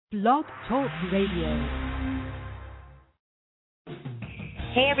Blog Talk Radio.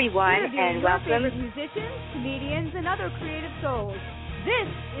 Hey everyone, and welcome. Favorite musicians, comedians, and other creative souls. This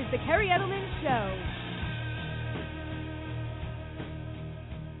is the Kerri Edelman Show.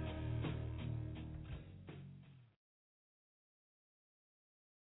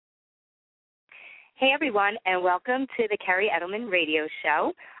 Hey everyone, and welcome to the Kerri Edelman Radio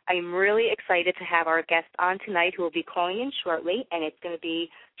Show. I'm really excited to have our guest on tonight who will be calling in shortly, and it's going to be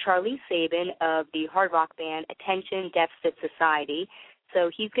Charlie Sabin of the hard rock band Attention Deficit Society. So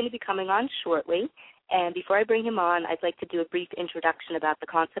he's going to be coming on shortly. And before I bring him on, I'd like to do a brief introduction about the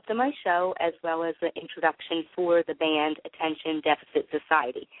concept of my show, as well as the introduction for the band Attention Deficit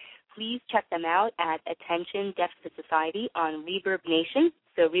Society. Please check them out at Attention Deficit Society on Reverb Nation,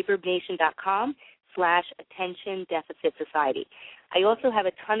 so reverbnation.com/Attention Deficit Society. I also have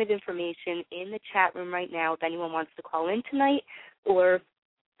a ton of information in the chat room right now if anyone wants to call in tonight, or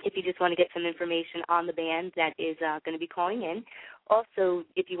if you just want to get some information on the band that is going to be calling in. Also,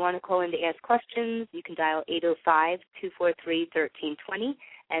 if you want to call in to ask questions, you can dial 805-243-1320.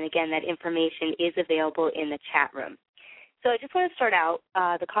 And again, that information is available in the chat room. So I just want to start out,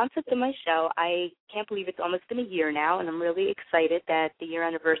 the concept of my show. I can't believe it's almost been a year now, and I'm really excited that the year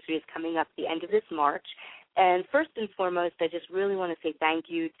anniversary is coming up at the end of this March. And first and foremost, I just really want to say thank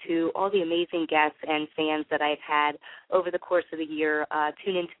you to all the amazing guests and fans that I've had over the course of the year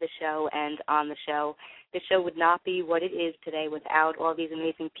tune into the show and on the show. The show would not be what it is today without all these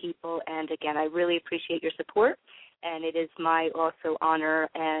amazing people. And again, I really appreciate your support, and it is my also honor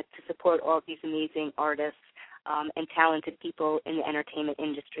to support all of these amazing artists and talented people in the entertainment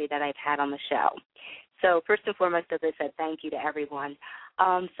industry that I've had on the show. So first and foremost, as I said, thank you to everyone.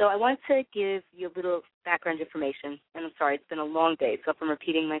 So I want to give you a little background information, and I'm sorry, it's been a long day, so if I'm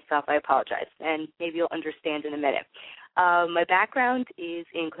repeating myself, I apologize, and maybe you'll understand in a minute. My background is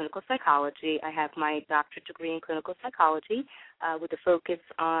in clinical psychology. I have my doctorate degree in clinical psychology with a focus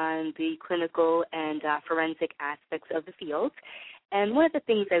on the clinical and forensic aspects of the field. And one of the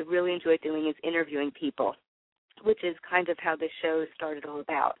things I really enjoy doing is interviewing people, which is kind of how this show started all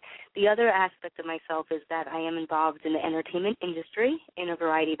about. The other aspect of myself is that I am involved in the entertainment industry in a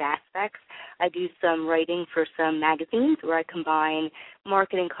variety of aspects. I do some writing for some magazines where I combine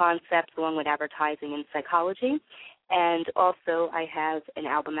marketing concepts along with advertising and psychology. And also I have an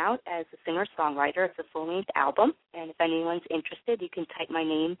album out as a singer-songwriter. It's a full-length album. And if anyone's interested, you can type my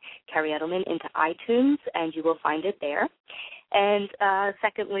name, Kerri Edelman, into iTunes, and you will find it there. And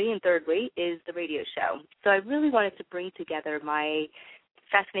secondly and thirdly is the radio show. So I really wanted to bring together my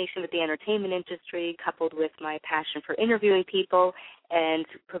fascination with the entertainment industry coupled with my passion for interviewing people and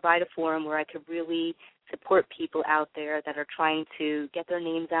provide a forum where I could really support people out there that are trying to get their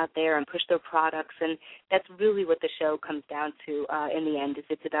names out there and push their products. And that's really what the show comes down to in the end, is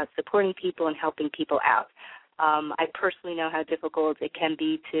it's about supporting people and helping people out. I personally know how difficult it can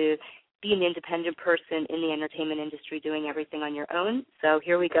be to be an independent person in the entertainment industry doing everything on your own. So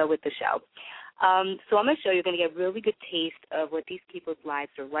here we go with the show. So on my show, you're going to get a really good taste of what these people's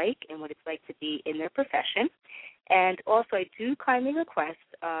lives are like and what it's like to be in their profession. And also I do kindly request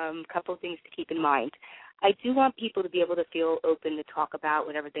a couple of things to keep in mind. I do want people to be able to feel open to talk about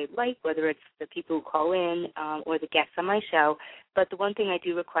whatever they like, whether it's the people who call in or the guests on my show. But the one thing I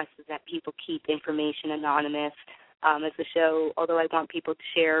do request is that people keep information anonymous. As the show, although I want people to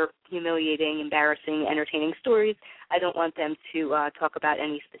share humiliating, embarrassing, entertaining stories, I don't want them to talk about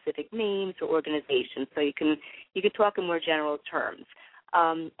any specific names or organizations. So you can talk in more general terms.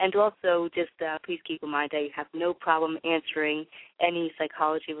 And also just please keep in mind I have no problem answering any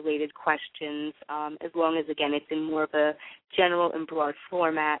psychology-related questions as long as, again, it's in more of a general and broad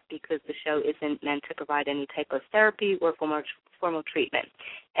format because the show isn't meant to provide any type of therapy or formal treatment.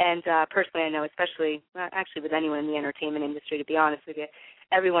 And personally, I know, especially, actually with anyone in the entertainment industry, to be honest with you,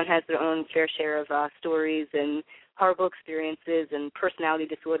 everyone has their own fair share of stories and horrible experiences and personality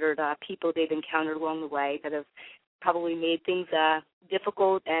disordered people they've encountered along the way that have probably made things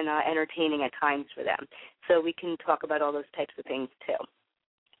difficult and entertaining at times for them. So we can talk about all those types of things, too.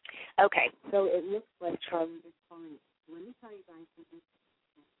 Okay, so it looks like Charlie is calling. Let me tell you guys something.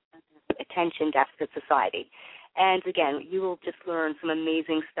 Attention Deficit Society. And, again, you will just learn some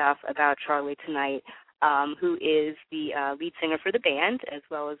amazing stuff about Charlie tonight, who is the lead singer for the band as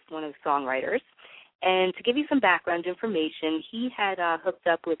well as one of the songwriters. And to give you some background information, he had hooked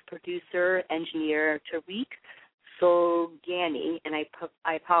up with producer, engineer Tariq Solgani, and I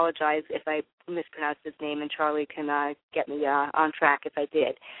apologize if I mispronounced his name, and Charlie can get me on track if I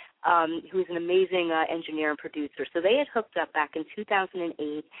did. who's an amazing engineer and producer. So they had hooked up back in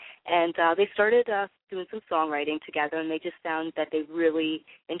 2008, and they started doing some songwriting together, and they just found that they really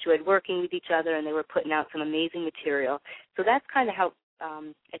enjoyed working with each other, and they were putting out some amazing material. So that's kind of how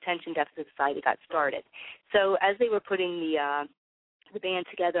Attention Deficit Society got started. So as they were putting the band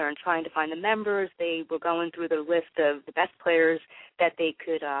together and trying to find the members, they were going through the list of the best players that they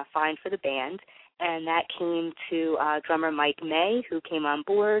could find for the band, and that came to drummer Mike May, who came on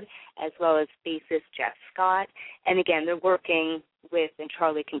board, as well as bassist Jeff Scott. And again, they're working with, and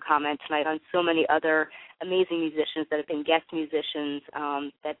Charlie can comment tonight, on so many other amazing musicians that have been guest musicians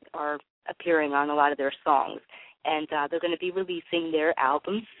that are appearing on a lot of their songs. And they're going to be releasing their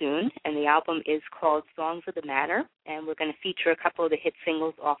album soon, and the album is called Songs of the Manor, and we're going to feature a couple of the hit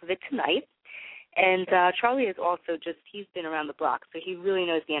singles off of it tonight. And Charlie is also he's been around the block, so he really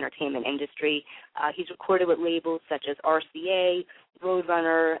knows the entertainment industry. He's recorded with labels such as RCA,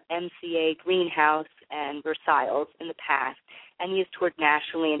 Roadrunner, MCA, Greenhouse, and Versailles in the past, and he has toured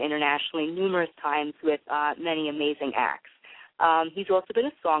nationally and internationally numerous times with many amazing acts. He's also been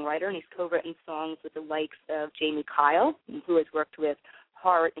a songwriter, and he's co-written songs with the likes of Jamie Kyle, who has worked with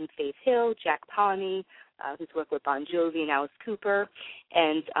Hart and Faith Hill, Jack Palmy, who's worked with Bon Jovi and Alice Cooper,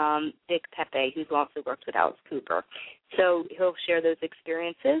 and Vic Pepe, who's also worked with Alice Cooper. So he'll share those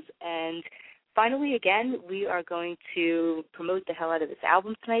experiences. And finally, again, we are going to promote the hell out of this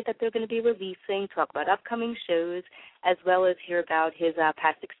album tonight that they're going to be releasing, talk about upcoming shows, as well as hear about his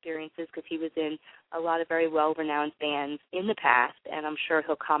past experiences, because he was in a lot of very well-renowned bands in the past, and I'm sure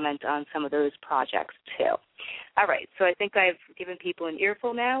he'll comment on some of those projects too. All right, so I think I've given people an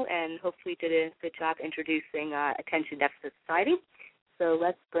earful now, and hopefully did a good job introducing Attention Deficit Society. So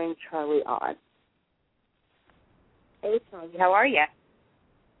let's bring Charlie on. Hey, Charlie, how are you?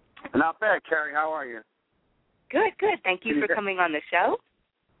 Not bad, Kerri. How are you? Good, good. Thank you for coming on the show.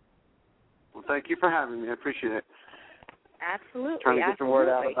 Well, thank you for having me. I appreciate it. Absolutely. Trying to get the word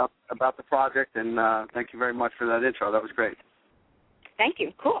out about the project, and thank you very much for that intro. That was great. Thank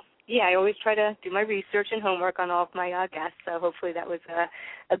you. Cool. Yeah, I always try to do my research and homework on all of my guests, so hopefully that was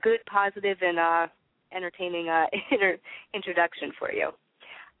a good, positive, and entertaining introduction for you.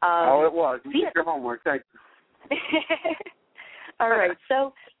 It was. You did your homework. Thank you. All right.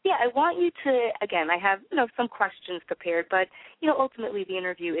 So, yeah, I want you to, again, I have, some questions prepared, but, ultimately the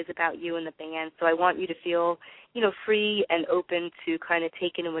interview is about you and the band, so I want you to feel, free and open to kind of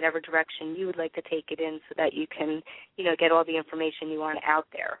take it in whatever direction you would like to take it in so that you can, get all the information you want out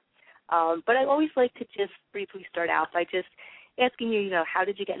there. But I always like to just briefly start out by just asking you, how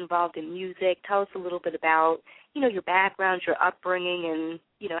did you get involved in music? Tell us a little bit about, your background, your upbringing,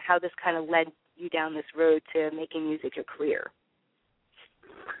 and, how this kind of led you down this road to making music your career.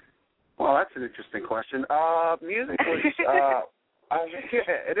 Well, that's an interesting question. Music was,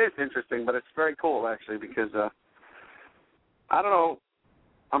 it is interesting, but it's very cool, actually, because, I don't know,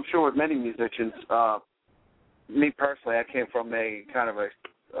 I'm sure with many musicians, me personally, I came from a kind of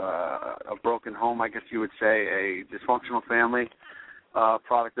a broken home, I guess you would say, a dysfunctional family,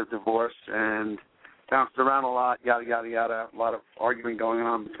 product of divorce, and bounced around a lot, yada, yada, yada, a lot of arguing going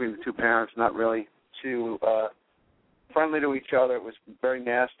on between the two parents, not really too friendly to each other. It was very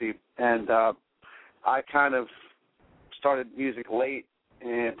nasty, and I kind of started music late,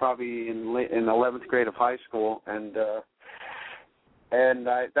 and probably in 11th grade of high school, and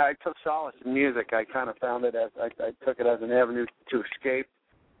I took solace in music. I kind of found it as I took it as an avenue to escape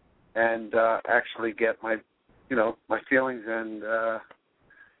and actually get my my feelings and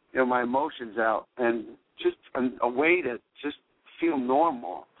my emotions out, and just a way to just feel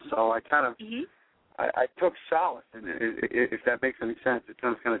normal. So I kind of I took solace in it, if that makes any sense. It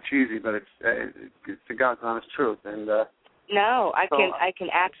sounds kind of cheesy, but it's the God's honest truth. And no, I can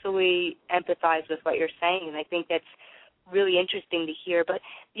absolutely empathize with what you're saying, and I think that's really interesting to hear. But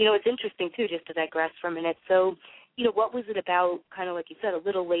it's interesting too, just to digress for a minute. So, what was it about, kind of like you said, a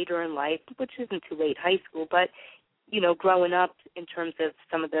little later in life, which isn't too late, high school, but growing up in terms of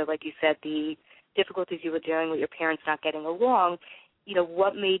some of the, like you said, the difficulties you were dealing with your parents not getting along.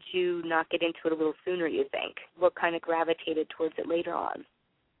 What made you not get into it a little sooner, you think? What kind of gravitated towards it later on?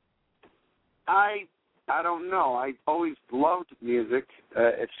 I don't know. I always loved music.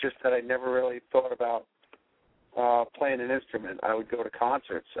 It's just that I never really thought about playing an instrument. I would go to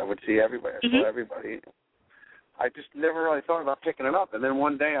concerts. I would see everybody. I saw everybody. I just never really thought about picking it up. And then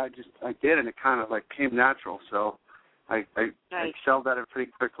one day I did, and it kind of like came natural. So I excelled at it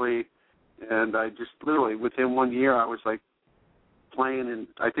pretty quickly. And I just literally, within 1 year, I was like, playing, and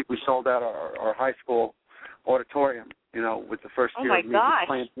I think we sold out our high school auditorium, with the first year of music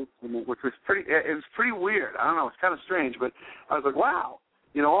playing instrument, which was pretty weird. I don't know, it's kind of strange, but I was like, wow,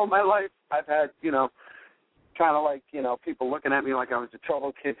 all my life I've had, kind of like, people looking at me like I was a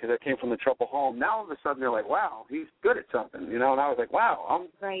troubled kid because I came from a troubled home. Now all of a sudden they're like, wow, he's good at something, and I was like, wow, I'm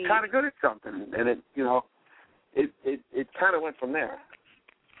kind of good at something. And it, it kind of went from there.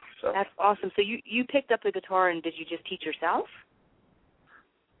 So. That's awesome. So you picked up the guitar, and did you just teach yourself?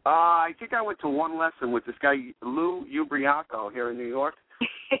 I think I went to one lesson with this guy, Lou Ubriaco, here in New York.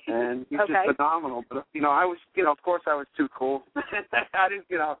 And he's just phenomenal. But, I was, of course I was too cool. I didn't,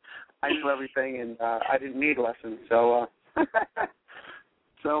 I knew everything, and I didn't need lessons. So, I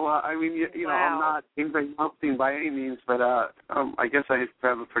mean, wow. I'm not anything by any means, but I guess I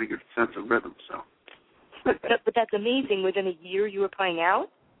have a pretty good sense of rhythm. So. But that's amazing. Within a year you were playing out?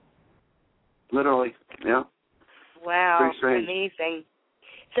 Literally, yeah. Wow, amazing.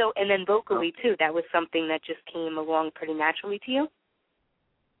 So, and then vocally, too, that was something that just came along pretty naturally to you?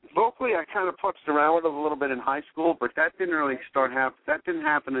 Vocally, I kind of putzed around with it a little bit in high school, but that didn't really that didn't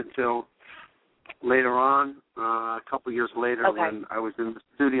happen until later on, a couple years later when I was in the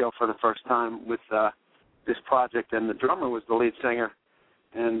studio for the first time with this project, and the drummer was the lead singer,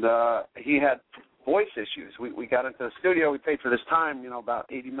 and he had voice issues. We got into the studio, we paid for this time, about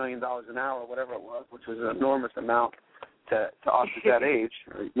 $80 million an hour, whatever it was, which was an enormous amount to us at that age.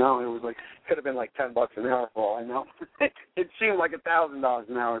 No, it was like, could have been like $10 an hour for all I know. It seemed like $1,000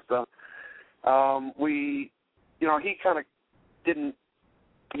 an hour. So he kind of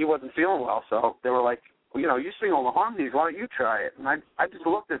he wasn't feeling well. So they were like, you sing all the harmonies, why don't you try it? And I just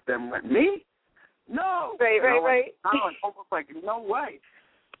looked at them and went, me? No. Right. Almost like, no way.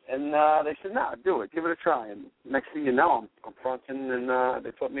 And they said, no, do it, give it a try. And next thing you know, I'm fronting, and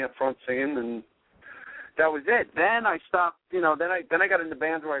they put me up front singing, and that was it. Then I stopped, then I got into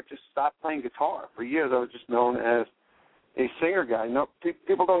bands where I just stopped playing guitar. For years I was just known as a singer guy. No,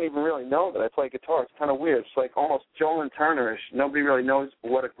 people don't even really know that I play guitar. It's kind of weird. It's like almost Joel and Turner-ish. Nobody really knows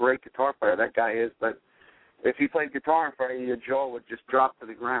what a great guitar player that guy is, but if he played guitar in front of you, Joel would just drop to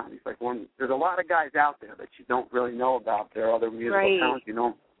the ground. He's like there's a lot of guys out there that you don't really know about their other musical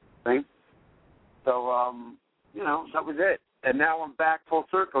talents, thing. So, that was it. And now I'm back full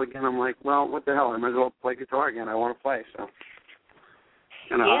circle again. I'm like, well, what the hell? I might as well play guitar again. I want to play. So,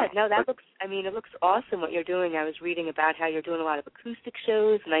 yeah, no, it looks awesome what you're doing. I was reading about how you're doing a lot of acoustic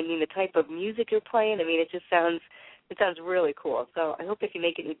shows, and I mean the type of music you're playing. I mean, it sounds really cool. So I hope if you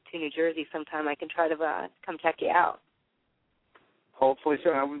make it to New Jersey sometime, I can try to come check you out. Hopefully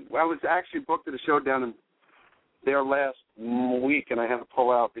so. I was actually booked at a show down in there last week, and I had to pull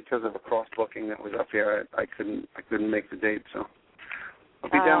out because of a cross booking that was up here. I couldn't make the date, so I'll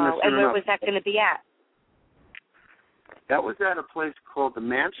be down there soon. And where was that going to be at? That was at a place called The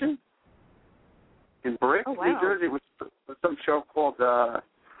Mansion in Brick, New Jersey. It was some show called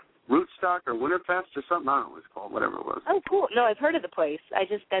Rootstock or Winterfest or something. I don't know what it's called, whatever it was. Oh, cool. No, I've heard of the place.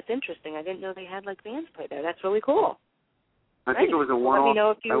 that's interesting. I didn't know they had bands play there. That's really cool. I think it was a one-off. Let me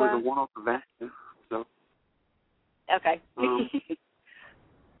know if you. It was a one-off event. Yeah, so. Okay.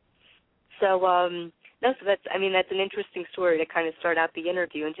 So that's an interesting story to kind of start out the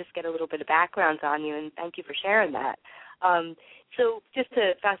interview and just get a little bit of background on you, and thank you for sharing that. So just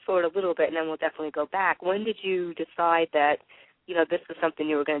to fast forward a little bit, and then we'll definitely go back. When did you decide that, this was something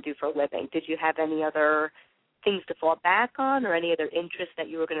you were going to do for a living? Did you have any other things to fall back on or any other interests that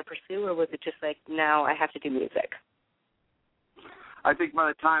you were going to pursue, or was it just like, no, I have to do music? I think by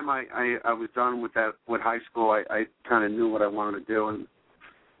the time I was done with high school, I kind of knew what I wanted to do, and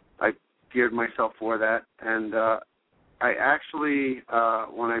I geared myself for that. And I actually,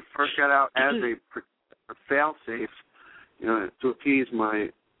 when I first got out as a fail-safe, to appease my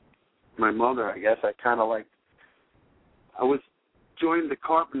mother, I guess, I kind of I joined the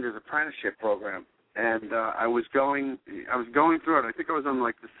carpenter's apprenticeship program, and I was going through it. I think I was on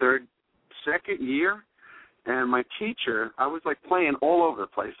the second year. And my teacher, I was playing all over the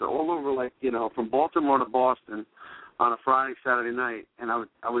place, all over from Baltimore to Boston on a Friday, Saturday night, and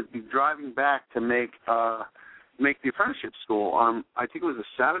I would be driving back to make the apprenticeship school on, I think it was a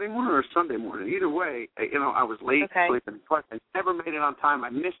Saturday morning or a Sunday morning. Either way, I was late sleeping. Plus, I never made it on time.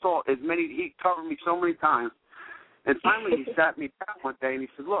 I missed he covered me so many times. And finally he sat me down one day and he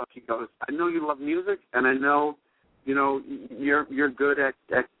said, look, he goes, I know you love music, and I know you're good at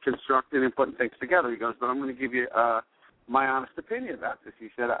constructing and putting things together. He goes, but I'm going to give you my honest opinion about this. He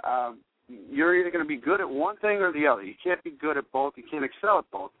said, you're either going to be good at one thing or the other. You can't be good at both. You can't excel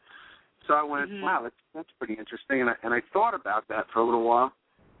at both. So I went, wow, that's pretty interesting. And I thought about that for a little while,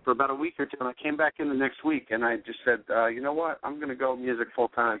 for about a week or two, and I came back in the next week, and I just said, you know what, I'm going to go music full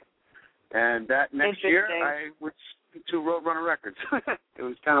time. And that next year, I went to Roadrunner Records. It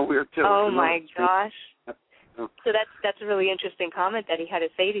was kind of weird, too. Oh, my gosh. So that's a really interesting comment that he had to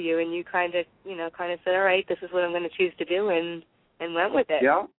say to you, and you kind of said, all right, this is what I'm going to choose to do, and went with it.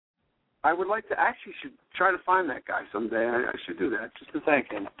 Yeah. I would like to should try to find that guy someday. I should do that just to thank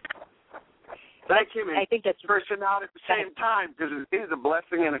him. Thank him and I think that's curse him out at the same time, because it is a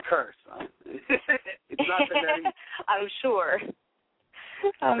blessing and a curse. It's not that I'm sure.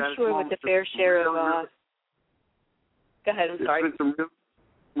 I'm sure with the fair share of. Go ahead. I'm sorry. There's been some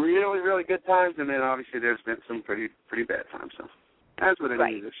really, really good times, and then obviously there's been some pretty bad times. So, as with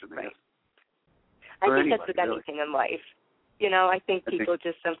any musician, right. I think that's with anything in life. I think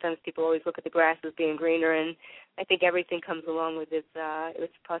sometimes people always look at the grass as being greener, and I think everything comes along with its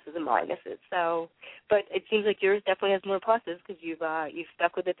pluses and minuses. So, but it seems like yours definitely has more pluses because you've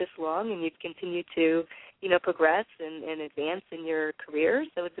stuck with it this long, and you've continued to, progress and advance in your career.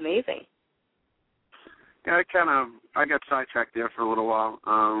 So it's amazing. Yeah, I got sidetracked there for a little while,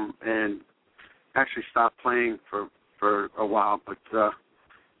 and actually stopped playing for a while, but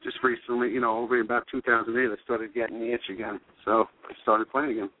just recently, over about 2008, I started getting the itch again, so I started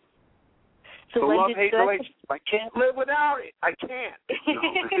playing again. So when love-hate relationship, I can't live without it. I can't.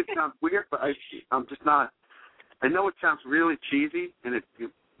 It sounds weird, but I'm just not. I know it sounds really cheesy, and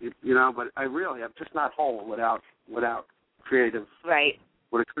but I'm just not whole without creative. Right.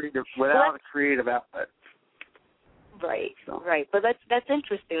 Without a creative outlet. Right, right. But that's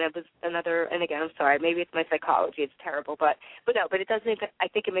interesting. That was another, and again, I'm sorry, maybe it's my psychology, it's terrible, but it doesn't, I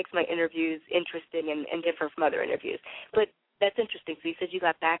think it makes my interviews interesting and different from other interviews. But that's interesting. So you said you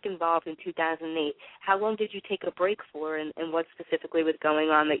got back involved in 2008. How long did you take a break for, and what specifically was going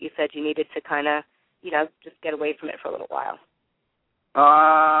on that you said you needed to kind of, just get away from it for a little while?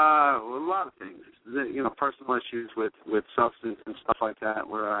 A lot of things. Personal issues with substance and stuff like that,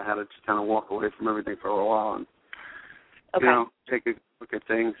 where I had to just kind of walk away from everything for a little while and take a look at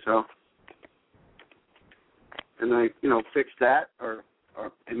things. So, and I, fixed that, or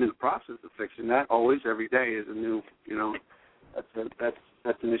I'm in the process of fixing that. Always, every day is a new,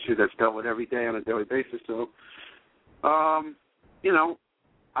 that's an issue that's dealt with every day on a daily basis. So,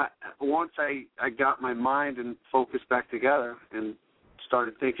 once I got my mind and focus back together and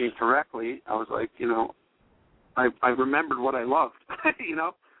started thinking correctly, I was like, I remembered what I loved,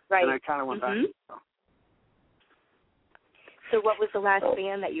 right. And I kind of went back. So what was the last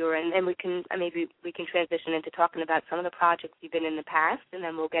band that you were in? And maybe we can transition into talking about some of the projects you've been in the past, and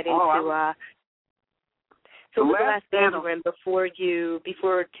then we'll get into. So what was the last band you were in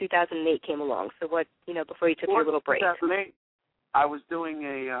before 2008 came along? So what before you took your little break? 2008, I was doing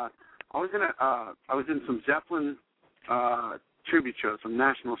I was in some Zeppelin tribute shows, some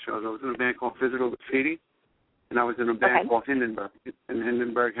national shows. I was in a band called Physical Graffiti, and I was in a band called Hindenburg. And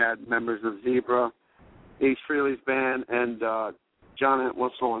Hindenburg had members of Zebra, Ace Frehley's band, and John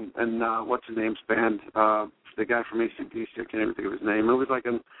Entwistle and what's his name's band, the guy from ACDC, I can't even think of his name. It was like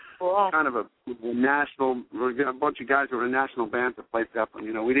kind of a national, a bunch of guys who were a national band that played Zeppelin.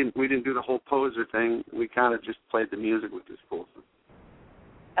 We didn't do the whole poser thing. We kind of just played the music, which is cool.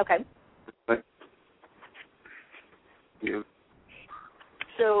 Okay. But, yeah.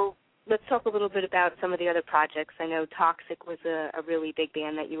 So let's talk a little bit about some of the other projects. I know Toxic was a really big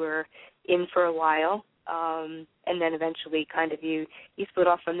band that you were in for a while, and then eventually kind of you split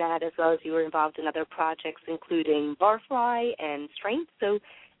off from that, as well as you were involved in other projects, including Barfly and Strength. So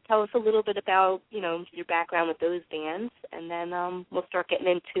tell us a little bit about, your background with those bands, and then we'll start getting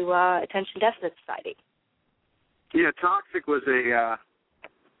into Attention Deficit Society. Yeah, Toxic was a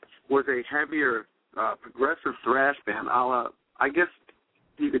heavier progressive thrash band. I guess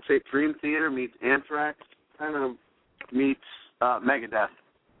you could say Dream Theater meets Anthrax, kind of meets Megadeth.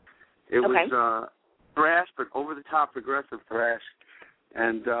 It was thrash, but over-the-top progressive thrash.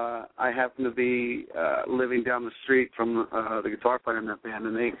 And I happened to be living down the street from the guitar player in that band,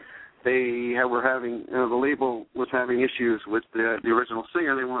 and they were having, the label was having issues with the original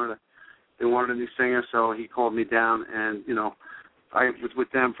singer. They wanted a new singer, so he called me down, and I was with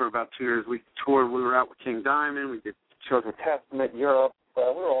them for about 2 years. We toured. We were out with King Diamond. We did shows with Testament, Europe.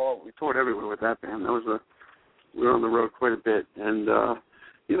 We toured everywhere with that band. We were on the road quite a bit, and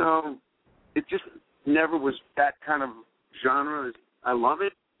it just never was that kind of genre. I love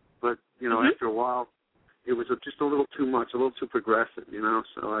it, but after a while, it was just a little too much, a little too progressive.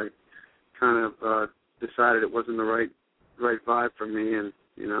 So I kind of decided it wasn't the right vibe for me, and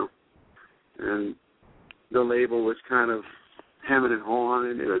and the label was kind of hemming and hawing,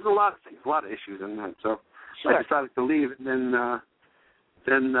 and there was a lot of things, a lot of issues in that. So I decided to leave, and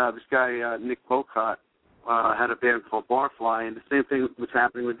then this guy Nick Bocott had a band called Barfly, and the same thing was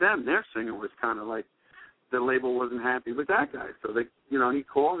happening with them. Their singer was kind of like the label wasn't happy with that guy. So they, he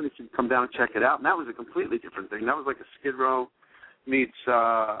called and he said, come down and check it out. And that was a completely different thing. That was like a Skid Row meets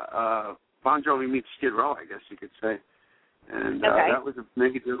Bon Jovi meets Skid Row, I guess you could say. And that was a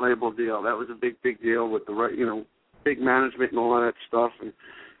major label deal. That was a big deal with the big management and all of that stuff. And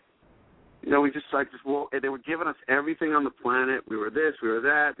they were giving us everything on the planet. We were this, we were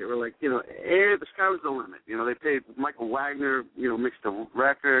that. They were like, the sky was the limit. They paid Michael Wagner, mixed the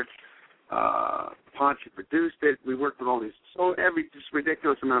record. Ponche produced it. We worked with all these, just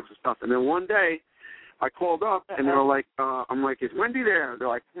ridiculous amounts of stuff. And then one day, I called up and they were like, I'm like, is Wendy there? They're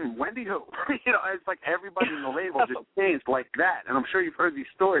like, Wendy who? It's like everybody in the label just changed like that. And I'm sure you've heard these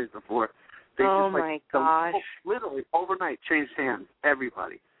stories before. They my gosh. Literally overnight changed hands,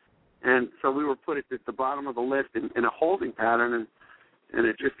 everybody. And so we were put at the bottom of the list in a holding pattern, and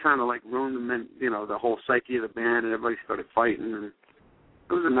it just kind of like ruined the whole psyche of the band, and everybody started fighting, and it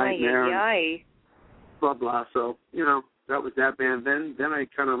was a nightmare. Aye. Blah, blah. So, that was that band. Then I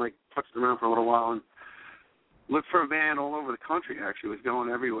kind of like putzed around for a little while and looked for a band all over the country. Actually, was going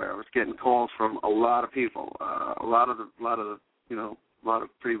everywhere. I was getting calls from a lot of people, a lot of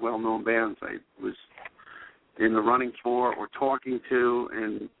pretty well-known bands I was in the running for or talking to,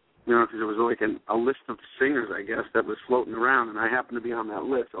 and because there was like a list of singers, I guess, that was floating around, and I happened to be on that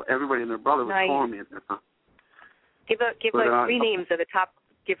list. So everybody and their brother was calling me at that time. Give three names of the top.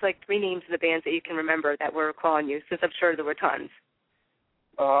 Give like 3 names of the bands that you can remember that were calling you, since I'm sure there were tons.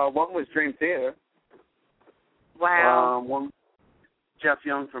 One was Dream Theater. Wow. One, Jeff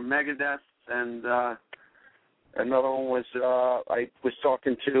Young from Megadeth, and another one was I was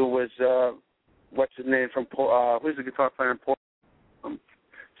talking to was what's his name from who's the guitar player in Portland?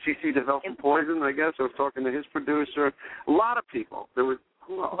 CC DeVille from Poison, I guess. I was talking to his producer. A lot of people. There was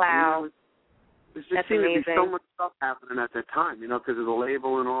who else? Wow. There just seemed to be so much stuff happening at that time, because of the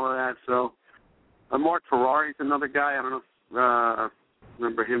label and all of that. So, Mark Ferrari's another guy. I don't know if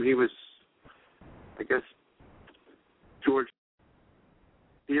remember him. He was, I guess, George.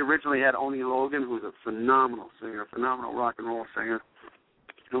 He originally had Oni Logan, who was a phenomenal singer, phenomenal rock and roll singer,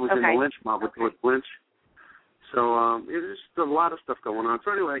 who was in the Lynch Mob with George Lynch. So there's just a lot of stuff going on.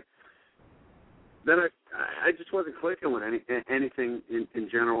 So anyway, then I just wasn't clicking with anything in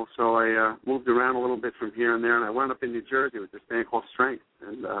general. So I moved around a little bit from here and there, and I wound up in New Jersey with this band called Strength,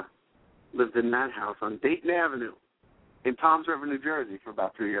 and lived in that house on Dayton Avenue in Toms River, New Jersey, for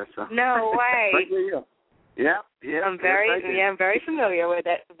about 2 years. So. No way. Right near you. Yeah. I'm very familiar with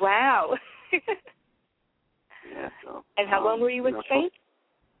it. Wow. Yeah. So. And how long were you with Strength?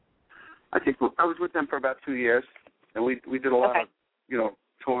 I think I was with them for about 2 years, and we did a lot of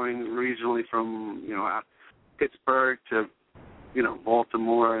touring regionally from out Pittsburgh to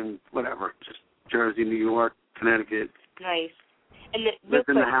Baltimore and whatever, just Jersey, New York, Connecticut. Nice. And lived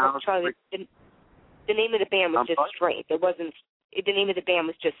in the house. Charlie, the name of the band was just Strength. It wasn't. The name of the band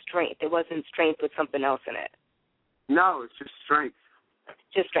was just Strength. It wasn't Strength with something else in it. No, it's just Strength.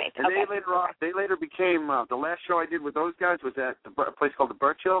 Just Strength. And they later became the last show I did with those guys was at a place called the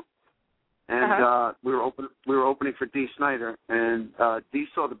Birch Hill. And we were opening for Dee Snider, and Dee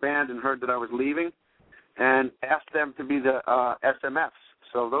saw the band and heard that I was leaving, and asked them to be the SMFs.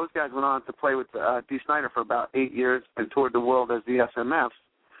 So those guys went on to play with Dee Snider for about 8 years and toured the world as the SMFs.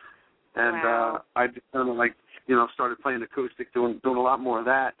 And I just kind of like started playing acoustic, doing a lot more of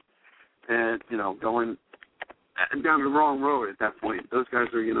that, and going down the wrong road at that point. Those guys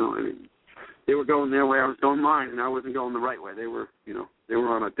are they were going their way, I was going mine, and I wasn't going the right way. They were they were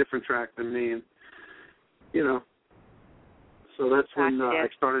on a different track than me, and so that's when I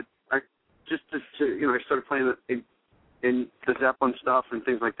started. I started playing in the Zeppelin stuff and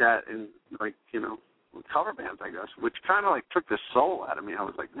things like that, and cover bands, I guess, which kind of like took the soul out of me. I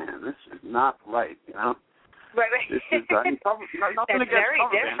was like, man, this is not right, Right. This is nothing That's against very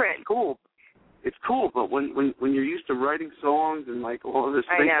cover different. Bands. It's cool. It's cool, but when you're used to writing songs and like all these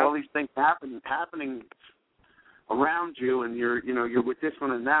things happening around you, and you're with this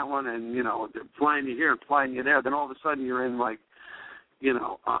one and that one, and they're flying you here and flying you there, then all of a sudden you're in like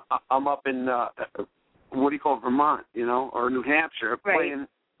I'm up in what do you call it, Vermont, or New Hampshire, playing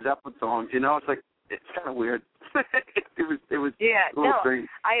Zeppelin songs. It's like it's kind of weird. it was strange.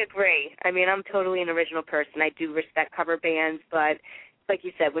 I agree. I mean, I'm totally an original person. I do respect cover bands, but like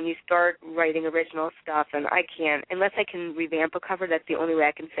you said, when you start writing original stuff, and I can't, unless I can revamp a cover, that's the only way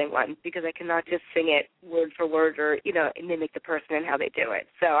I can sing one, because I cannot just sing it word for word or, mimic the person and how they do it.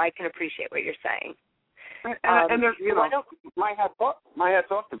 So I can appreciate what you're saying. And there's, my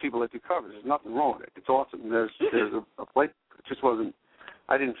hat's off to people that do covers. There's nothing wrong with it. It's awesome. There's a place. It just wasn't,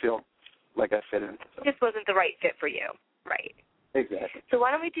 I didn't feel like I fit in. So. It just wasn't the right fit for you. Right. Exactly. So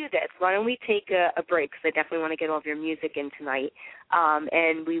why don't we do this? Why don't we take a break, because I definitely want to get all of your music in tonight,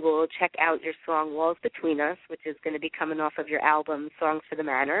 and we will check out your song Walls Between Us, which is going to be coming off of your album Songs from the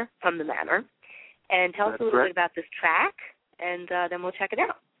Manor, and tell us a little bit about this track, and then we'll check it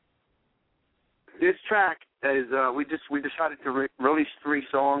out. This track is we decided to release 3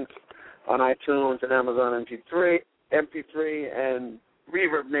 songs on iTunes and Amazon MP3, and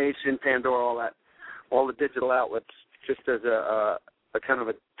Reverb Nation, Pandora, all the digital outlets, just as a kind of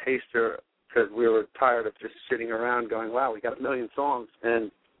a taster, because we were tired of just sitting around going, wow, we got 1 million songs,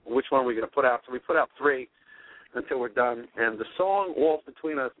 and which one are we going to put out? So we put out 3 until we're done. And the song Walls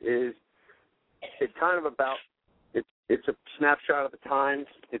Between Us it's kind of about, it's a snapshot of the times.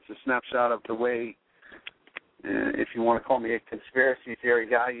 It's a snapshot of the way, if you want to call me a conspiracy theory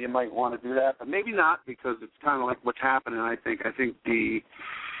guy, you might want to do that, but maybe not, because it's kind of like what's happening, I think. I think the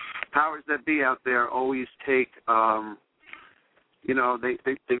powers that be out there always take,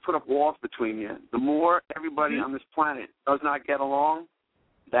 they put up walls between you. The more everybody on this planet does not get along,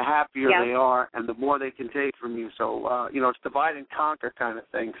 the happier they are, and the more they can take from you. So, it's divide and conquer kind of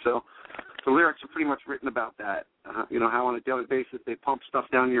thing. So the lyrics are pretty much written about that. How on a daily basis they pump stuff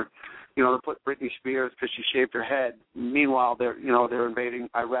down your, they put Britney Spears because she shaved her head. Meanwhile, they're invading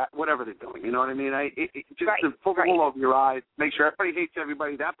Iraq, whatever they're doing. You know what I mean? Just to pull the wool over your eyes, make sure everybody hates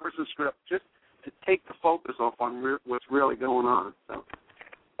everybody. That person's screwed up, just to take the focus off on what's really going on. So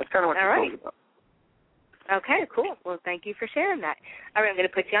that's kind of what you're talking about. Okay, cool. Well, thank you for sharing that. All right, I'm going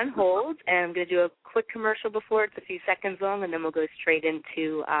to put you on hold, and I'm going to do a quick commercial before. It's a few seconds long, and then we'll go straight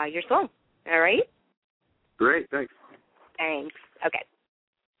into your song. All right? Great, thanks. Thanks. Okay.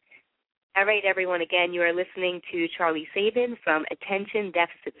 All right, everyone. Again, you are listening to Charlie Sabin from Attention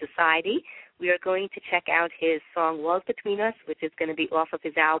Deficit Society. We are going to check out his song Walls Between Us, which is going to be off of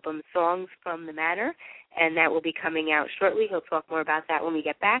his album Songs from the Manor, and that will be coming out shortly. He'll talk more about that when we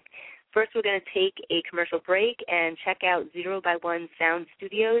get back. First, we're going to take a commercial break and check out 0 by 1 Sound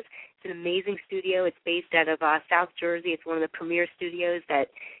Studios. It's an amazing studio. It's based out of South Jersey. It's one of the premier studios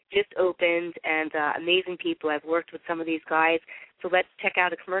that just opened, and amazing people. I've worked with some of these guys. So let's check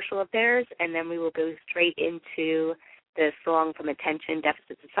out a commercial of theirs, and then we will go straight into the song from Attention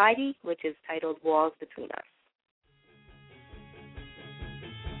Deficit Society, which is titled Walls Between Us.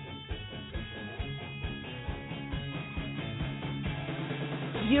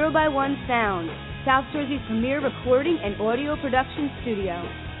 0 by 1 Sound, South Jersey's premier recording and audio production studio,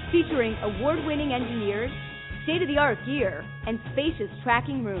 featuring award-winning engineers, state-of-the-art gear, and spacious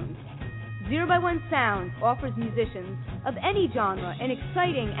tracking rooms. 0 by 1 Sound offers musicians of any genre an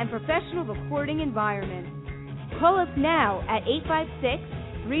exciting and professional recording environment. Call us now at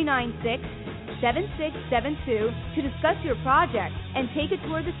 856-396-7672 to discuss your project and take a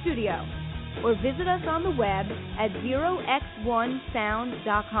tour of the studio, or visit us on the web at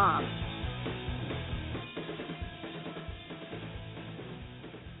 0x1sound.com.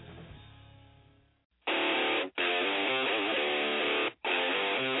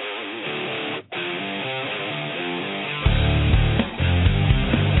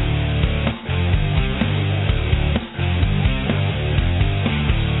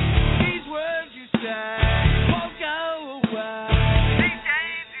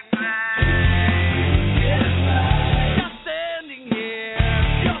 Standing here,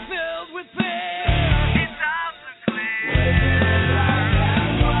 you're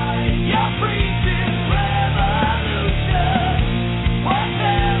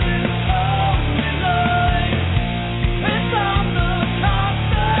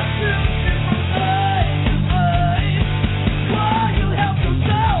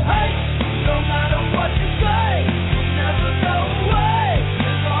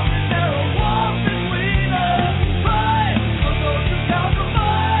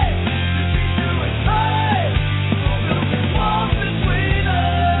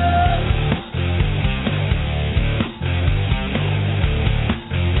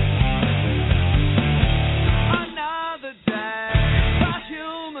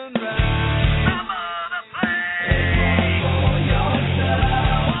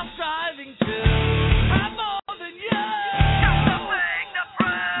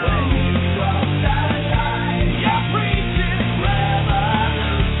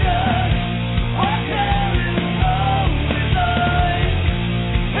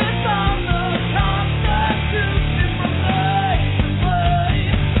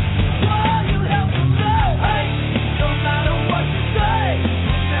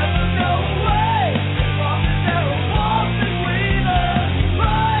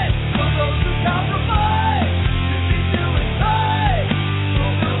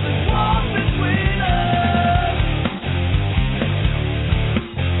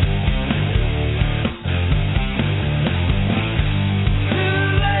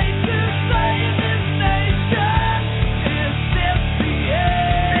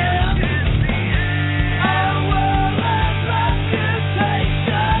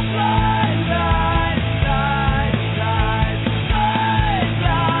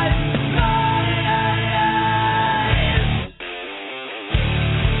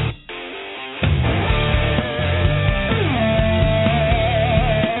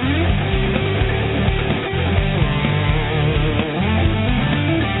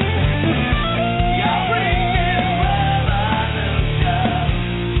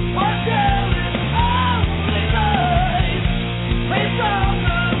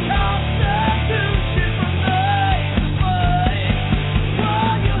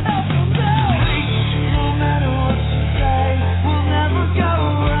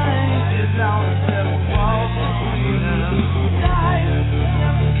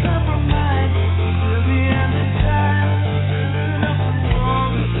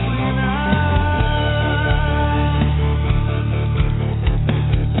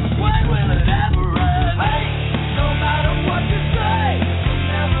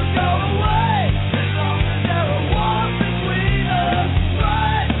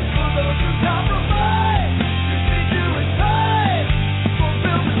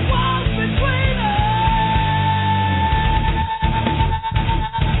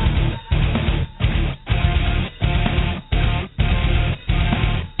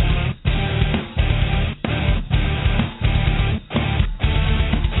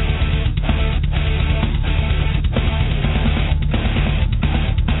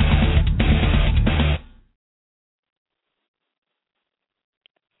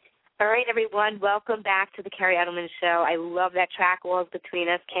All right, everyone, welcome back to the Kerri Edelman Show. I love that track, Walls Between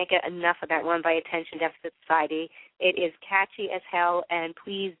Us. Can't get enough of that one by Attention Deficit Society. It is catchy as hell, and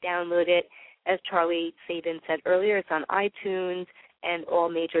please download it. As Charlie Sabin said earlier, it's on iTunes and all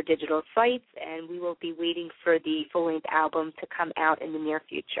major digital sites, and we will be waiting for the full-length album to come out in the near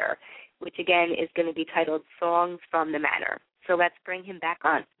future, which, again, is going to be titled Songs from the Manor. So let's bring him back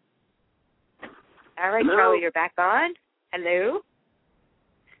on. All right, Hello. Charlie, you're back on. Hello?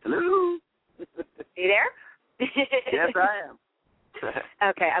 Hello. You there? Yes, I am.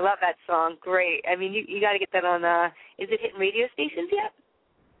 Okay, I love that song. Great. I mean, you got to get that on, is it hitting radio stations yet?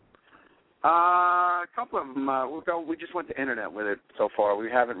 A couple of them. We just went to internet with it so far.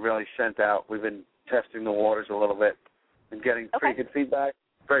 We haven't really sent out. We've been testing the waters a little bit and getting pretty good feedback,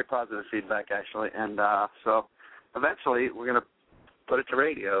 very positive feedback, actually. And so eventually we're going to put it to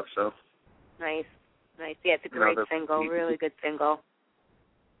radio. So Nice. Yeah, it's a great single, really good single.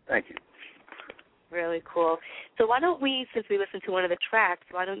 Thank you. Really cool. So why don't we, since we listened to one of the tracks,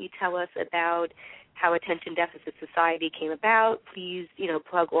 why don't you tell us about how Attention Deficit Society came about? Please,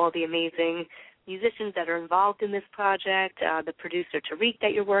 plug all the amazing musicians that are involved in this project, the producer Tariq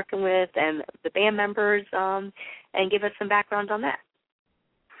that you're working with, and the band members, and give us some background on that.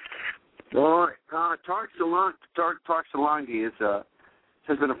 Well, Tarek Salangi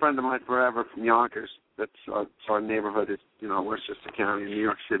has been a friend of mine forever from Yonkers. That's our neighborhood is, Westchester County, New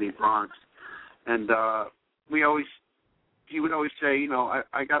York City, Bronx. And he would always say,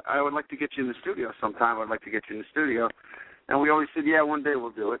 I would like to get you in the studio sometime. I'd like to get you in the studio. And we always said, yeah, one day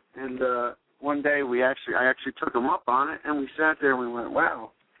we'll do it. And one day I actually took him up on it, and we sat there and we went,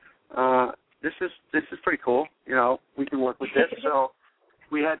 wow, this is pretty cool. We can work with this. So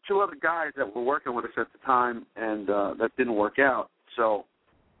we had two other guys that were working with us at the time, and that didn't work out. So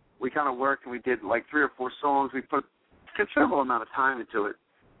we kind of worked, and we did like 3 or 4 songs. We put a considerable amount of time into it,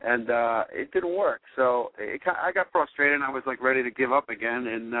 and it didn't work. So I got frustrated, and I was like ready to give up again.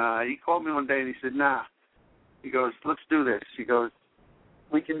 And he called me one day, and he said, nah. He goes, let's do this. He goes,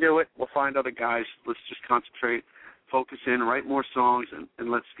 we can do it. We'll find other guys. Let's just concentrate, focus in, write more songs,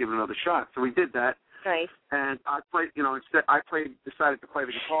 and let's give it another shot. So we did that. Nice. And I played, decided to play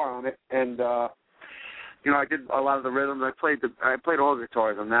the guitar on it, and I did a lot of the rhythms. I played all the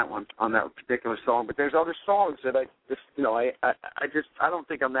guitars on that one, on that particular song. But there's other songs that I don't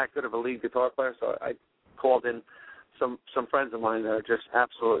think I'm that good of a lead guitar player. So I called in some friends of mine that are just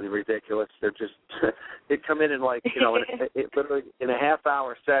absolutely ridiculous. They're just they'd come in and literally in a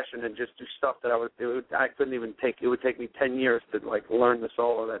half-hour session and just do stuff that I couldn't even take. It would take me 10 years to learn the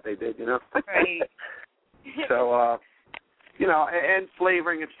solo that they did. Right. So and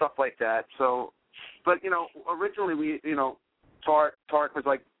flavoring and stuff like that. So. But, originally Tarek was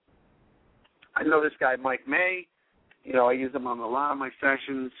like, I know this guy, Mike May. I use him on a lot of my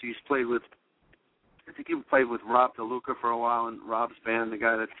sessions. He's played with, I think he played with Rob DeLuca for a while in Rob's band, the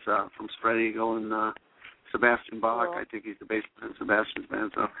guy that's from Spread Eagle and Sebastian Bach. Cool. I think he's the bass player in Sebastian's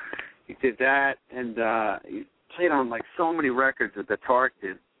band. So he did that, and he played on, like, so many records that Tarek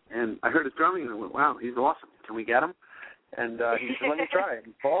did. And I heard his drumming, and I went, wow, he's awesome. Can we get him? And he said, let me try it.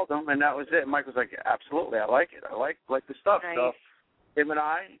 He called him, and that was it. And Mike was like, absolutely, I like it. I like the stuff. Nice. So him and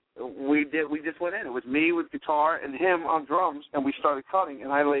we just went in. It was me with guitar and him on drums, and we started cutting,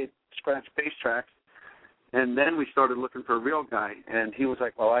 and I laid scratch bass tracks. And then we started looking for a real guy, and he was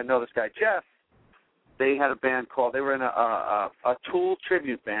like, well, I know this guy, Jeff. They had a band they were in a Tool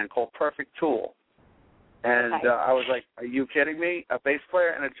tribute band called Perfect Tool. And I was like, are you kidding me? A bass player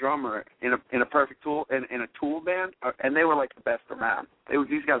and a drummer in a Perfect Tool, in a Tool band? And they were like the best around.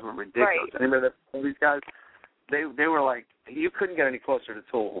 These guys were ridiculous. Right. I remember these guys, they were like, you couldn't get any closer to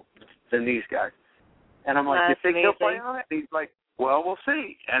Tool than these guys. And I'm like, you think they'll play on it? And he's like, well, we'll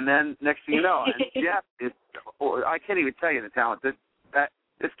see. And then next thing you know, and Jeff, I can't even tell you the talent that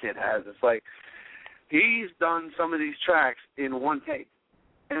this kid has. It's like, he's done some of these tracks in one take,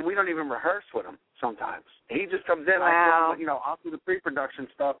 and we don't even rehearse with him. Sometimes he just comes in. Wow. I'll do the pre-production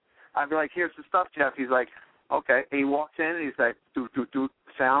stuff. I'd be like, "Here's the stuff, Jeff." He's like, "Okay." And he walks in and he's like, "Do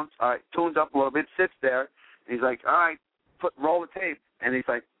sounds." All right, tunes up a little bit, sits there. And he's like, "All right, roll the tape." And he's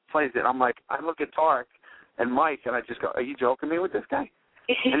like, plays it. I'm like, I look at Tarek and Mike, and I just go, "Are you joking me with this guy?"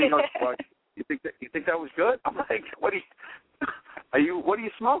 And he goes, "Well, you think that was good?" I'm like, "What are you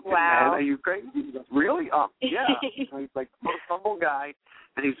smoking, wow. man? Are you crazy?" He goes, "Really?" Yeah. And he's like the most humble guy,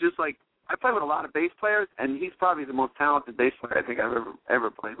 and he's just like. I play with a lot of bass players, and he's probably the most talented bass player I think I've ever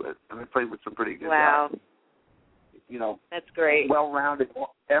played with. And I played with some pretty good guys. That's great. Well-rounded,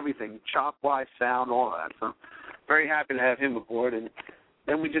 everything, chop-wise, sound, all of that. So very happy to have him aboard. And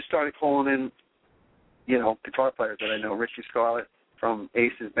then we just started calling in, guitar players that I know. Richie Scarlett, from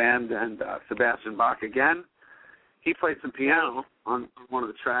Ace's band, and Sebastian Bach again. He played some piano on one of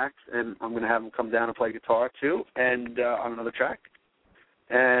the tracks, and I'm going to have him come down and play guitar too, and on another track.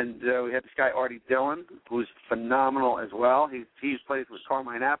 And we had this guy Artie Dillon, who's phenomenal as well. He plays with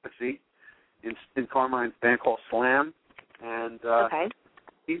Carmine Appice in Carmine's band called Slam, and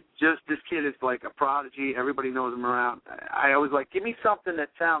this kid is like a prodigy. Everybody knows him around. I always like, give me something that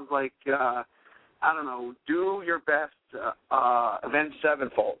sounds like, I don't know, Do Your Best, Avenged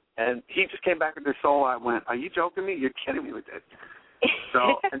Sevenfold. And he just came back with this solo. I went, are you joking me? You're kidding me with this.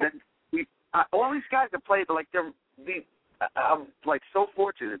 So, and then all these guys that played, like, I'm like so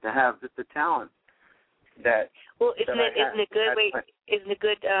fortunate to have the talent that. Well, isn't it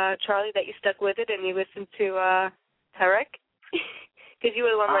good, Charlie, that you stuck with it and you listened to Tarek? Because you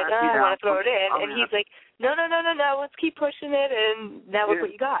were the one like, I want to throw it in, and he's like, no, let's keep pushing it, and now look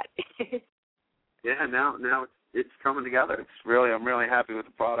what you got. Yeah, now it's coming together. I'm really happy with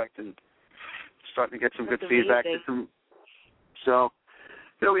the product and starting to get some good feedback. So,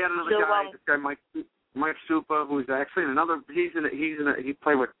 we had another guy, this guy Mike Supa, who's actually he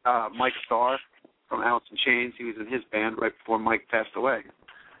played with Mike Starr from Alice in Chains. He was in his band right before Mike passed away.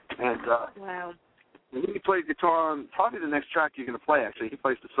 And wow. He played guitar on probably the next track you're going to play, actually. He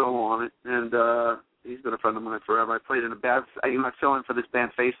plays the solo on it, and he's been a friend of mine forever. I played in a band. I fill in for this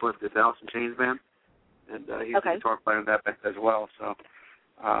band, Facelift, this Alice in Chains band, and he's a guitar player in that band as well. So,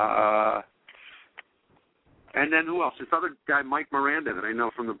 and then who else? This other guy, Mike Miranda, that I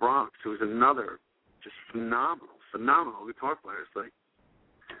know from the Bronx, who's another just phenomenal guitar player. It's like,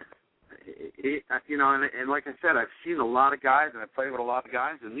 and like I said, I've seen a lot of guys, and I've played with a lot of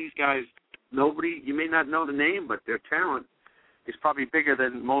guys, and these guys, you may not know the name, but their talent is probably bigger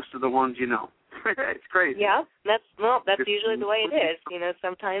than most of the ones you know. It's crazy. Yeah, that's usually the way it is.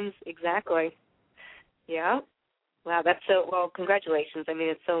 Sometimes exactly. Yeah. Wow, that's so. Well, congratulations. I mean,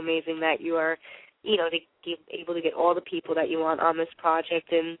 it's so amazing that you are, able to get all the people that you want on this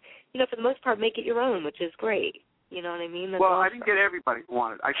project, and for the most part, make it your own, which is great. You know what I mean? That's awesome. I didn't get everybody who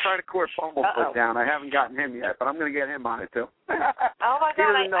wanted. I tried to court Bumblefoot down. I haven't gotten him yet, but I'm going to get him on it too. Oh my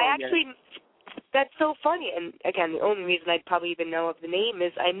God! I actually. That's so funny. And again, the only reason I'd probably even know of the name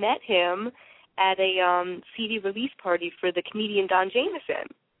is I met him at a CD release party for the comedian Don Jameson,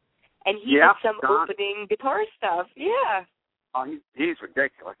 and he did some opening guitar stuff. Yeah. Oh, he's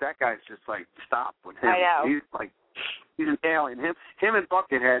ridiculous. That guy's just like, stop with him. I know. He's an alien. Him and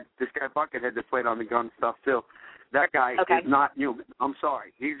Buckethead, this guy Buckethead that played on the gun stuff too. That guy is not human. I'm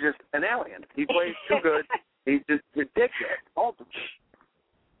sorry. He's just an alien. He plays too good. He's just ridiculous.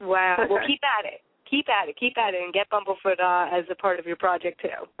 Wow. Well, keep at it. Keep at it, and get Bumblefoot as a part of your project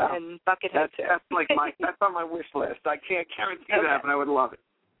too, and Buckethead too. That's on my wish list. I can't guarantee that, but I would love it.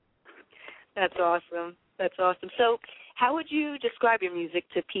 That's awesome. So, how would you describe your music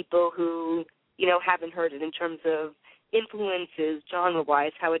to people who haven't heard it in terms of influences,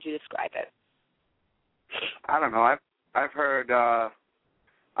 genre-wise? How would you describe it? I don't know. I've heard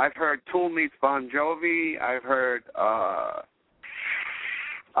Tool meets Bon Jovi.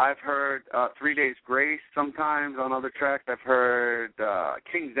 I've heard 3 Days Grace sometimes on other tracks. I've heard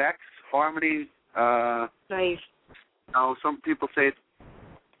King's X harmonies. Nice. Some people say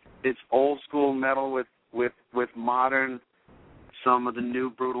it's old school metal with modern. Some of the new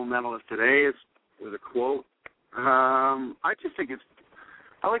brutal metal of today is with a quote. I just think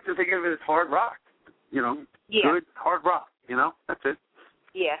I like to think of it as hard rock. Good hard rock. That's it.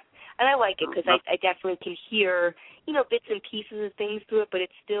 Yeah. And I like it because I definitely can hear, bits and pieces of things through it, but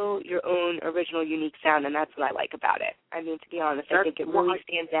it's still your own original, unique sound, and that's what I like about it. I mean, to be honest, I think it really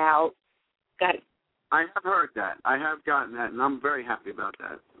stands out. I have heard that. I have gotten that, and I'm very happy about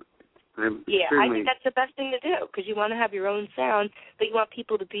that. I think that's the best thing to do because you want to have your own sound, but you want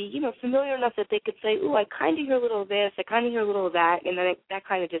people to be, familiar enough that they could say, ooh, I kind of hear a little of this, I kind of hear a little of that, and then that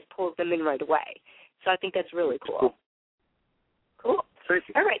kind of just pulls them in right away. So I think that's really cool. Cool.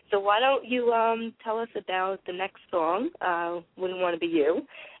 All right, so why don't you tell us about the next song, Wouldn't Want to Be You,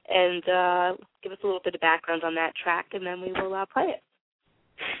 and give us a little bit of background on that track, and then we will play it.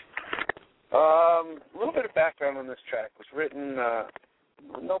 A little bit of background on this track was written,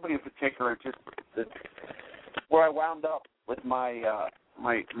 nobody in particular, just where I wound up with my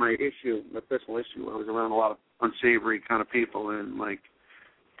issue, my personal issue. I was around a lot of unsavory kind of people and,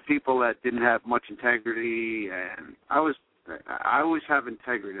 people that didn't have much integrity, and I always have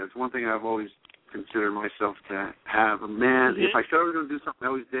integrity. That's one thing I've always considered myself to have. A man, if I said I was going to do something, I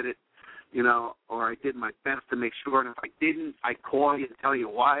always did it. you know, or I did my best to make sure. And if I didn't, I call you and tell you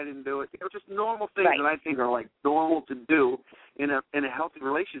why I didn't do it. You know, just normal things that I think are like normal to do in a healthy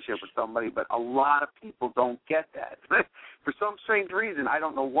relationship with somebody. But a lot of people don't get that for some strange reason. I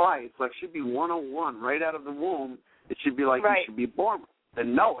don't know why. It's like it should be 101 right out of the womb. It should be like you should be born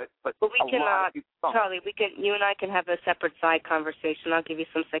and know it. But we can, Charlie, you and I can have a separate side conversation. I'll give you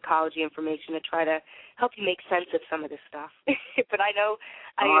some psychology information to try to help you make sense of some of this stuff. But I know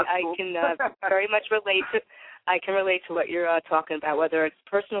I cool. can very much relate to. I can relate to what you're talking about, whether it's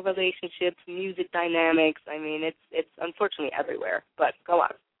personal relationships, music dynamics. I mean, it's unfortunately everywhere. But go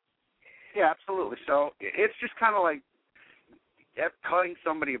on. Yeah, absolutely. So it's just kind of like cutting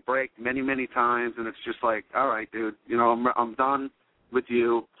somebody a break many, many times, and it's just like, all right, dude, you know, I'm done with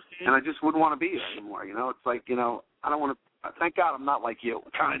you, and I just wouldn't want to be here anymore. You know, it's like, you know, I don't want to. Thank God I'm not like you,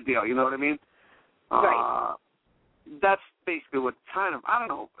 kind of deal. You know what I mean? Right. That's basically what kind of, I don't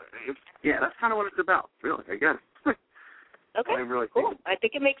know. That's kind of what it's about, really, I guess. Okay, really cool. I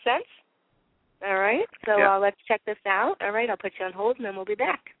think it makes sense. All right, so let's check this out. All right, I'll put you on hold, and then we'll be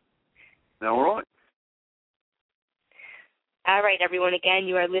back. All right. All right, everyone. Again,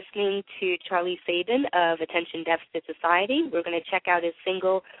 you are listening to Charlie Sabin of Attention Deficit Society. We're going to check out his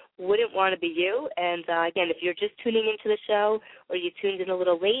single, Wouldn't Want to Be You. And, again, if you're just tuning into the show or you tuned in a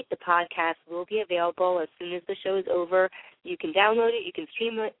little late, the podcast will be available as soon as the show is over. You can download it. You can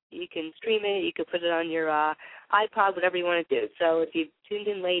stream it. You can put it on your iPod, whatever you want to do. So if you've tuned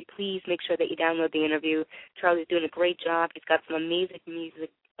in late, please make sure that you download the interview. Charlie's doing a great job. He's got some amazing music.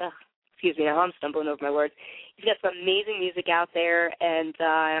 Excuse me, now I'm stumbling over my words. He's got some amazing music out there, and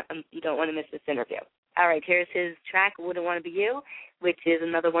you don't want to miss this interview. All right, here's his track, Wouldn't Want to Be You, which is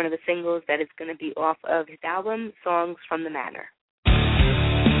another one of the singles that is going to be off of his album, Songs from the Manor.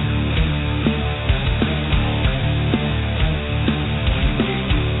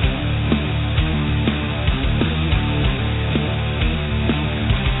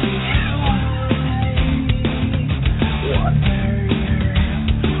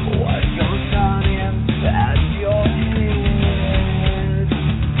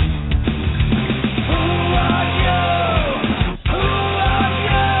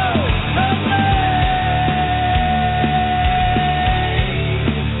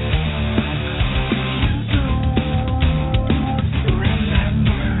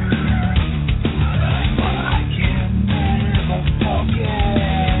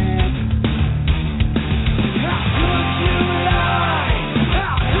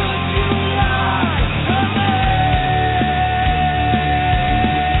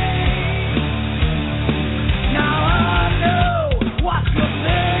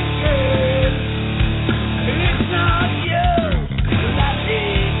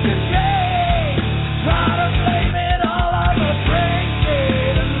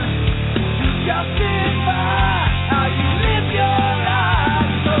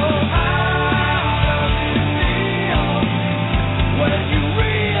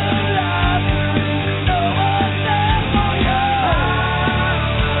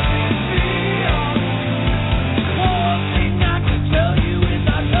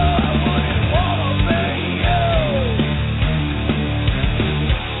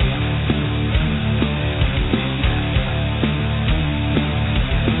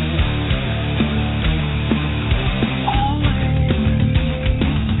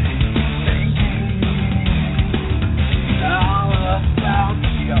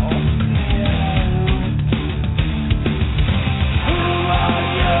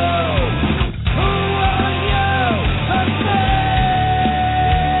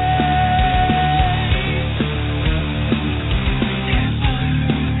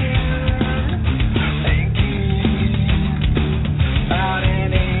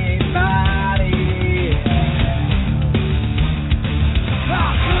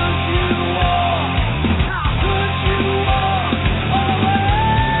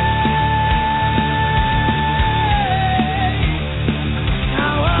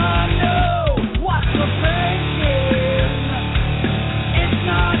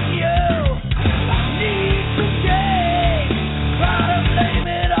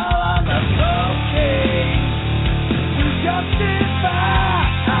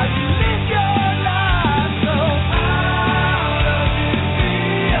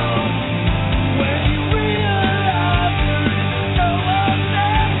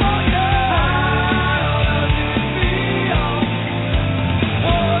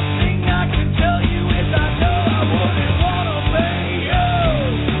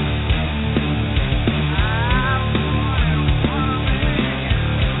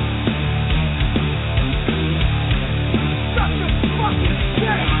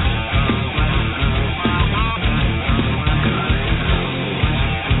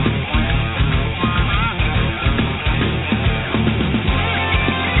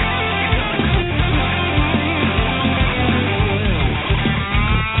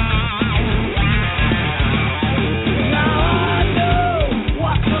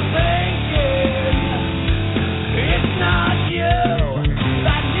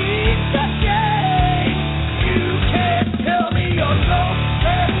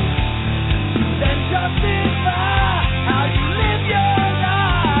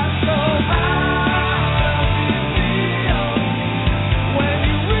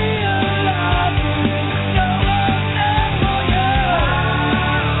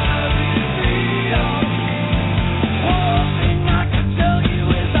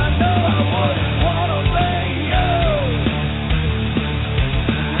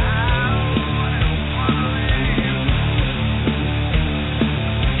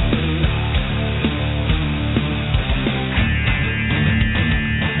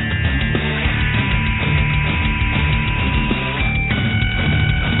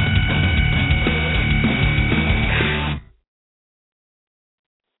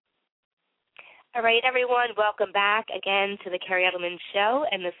 All right, everyone, welcome back again to the Kerri Edelman Show,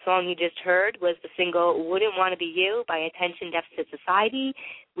 and the song you just heard was the single Wouldn't Want to Be You by Attention Deficit Society,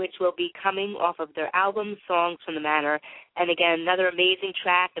 which will be coming off of their album, Songs from the Manor. And again, another amazing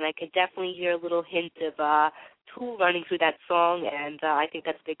track, and I could definitely hear a little hint of Tool running through that song, and I think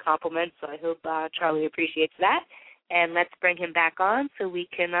that's a big compliment, so I hope Charlie appreciates that. And let's bring him back on so we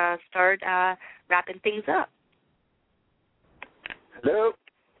can start wrapping things up. Hello.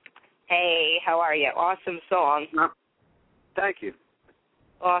 Hey, how are you? Awesome song. Thank you.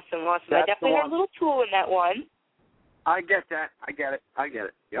 Awesome. That's I definitely heard a little Tool in that one. I get that. I get it.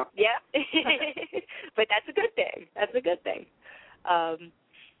 Yep. Yeah. But that's a good thing.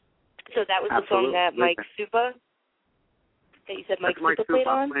 So that was the song that Mike Supa, that you said Mike Supa played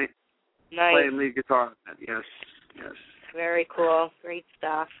on? Nice. Playing lead guitar. Yes. Very cool. Great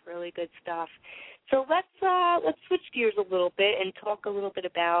stuff. Really good stuff. So let's switch gears a little bit and talk a little bit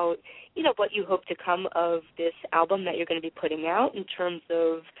about, what you hope to come of this album that you're going to be putting out in terms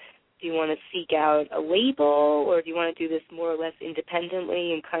of, do you want to seek out a label, or do you want to do this more or less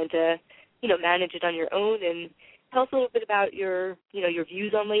independently and kind of, manage it on your own? And tell us a little bit about your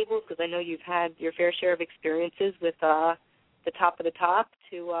views on labels, because I know you've had your fair share of experiences with the top of the top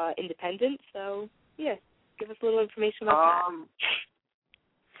to independent. So, yeah, give us a little information about that.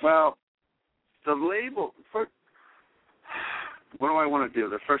 Well, the label, what do I want to do?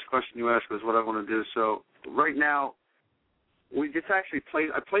 The first question you asked was what I want to do. So right now, we just actually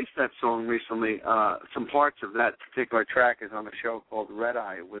I placed that song recently. Some parts of that particular track is on a show called Red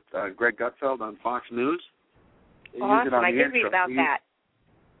Eye with Greg Gutfeld on Fox News. Awesome. I did read about that.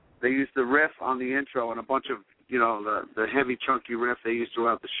 They used the riff on the intro and a bunch of, the heavy, chunky riff they used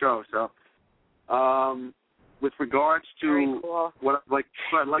throughout the show. So with regards to cool. what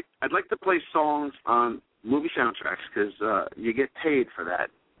I'd like to play songs on movie soundtracks because you get paid for that.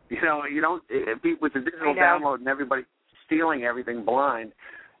 You don't with the digital download and everybody stealing everything blind.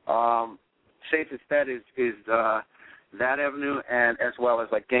 Safest bet is that avenue, and as well as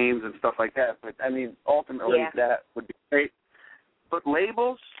like games and stuff like that. But I mean, ultimately that would be great. But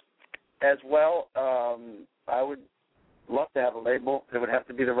labels as well, I would love to have a label. It would have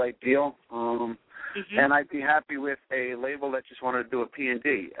to be the right deal. And I'd be happy with a label that just wanted to do a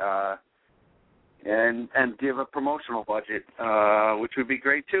P&D and give a promotional budget, which would be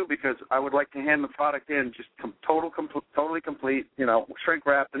great too, because I would like to hand the product in just totally complete, shrink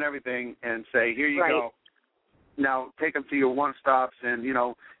wrapped and everything, and say, here you go. Now take them to your one-stops and,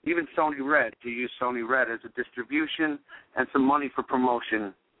 even Sony Red, to use Sony Red as a distribution and some money for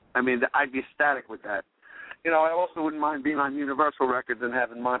promotion. I mean, I'd be ecstatic with that. I also wouldn't mind being on Universal Records and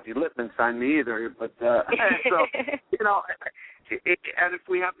having Monty Lippman sign me either. But, and if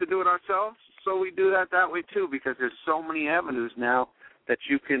we have to do it ourselves, so we do that way too, because there's so many avenues now that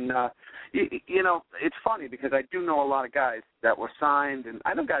you can, it's funny because I do know a lot of guys that were signed, and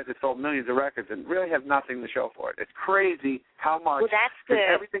I know guys that sold millions of records and really have nothing to show for it. It's crazy how much. Well, that's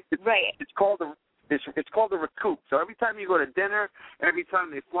everything. It's called the recoup. So every time you go to dinner, every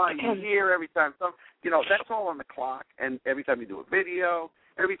time they fly you here, every time that's all on the clock. And every time you do a video,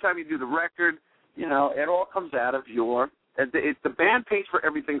 every time you do the record, it all comes out of your. The band pays for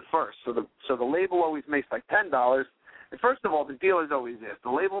everything first. So the label always makes like $10. And first of all, the deal is always this: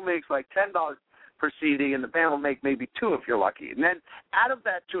 the label makes like $10 per CD, and the band will make maybe $2 if you're lucky. And then out of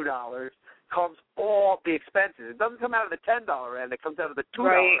that $2 comes all the expenses. It doesn't come out of the $10 end; it comes out of the $2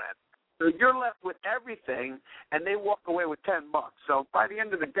 end. So you're left with everything, and they walk away with $10. So by the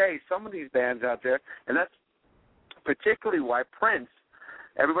end of the day, some of these bands out there, and that's particularly why Prince,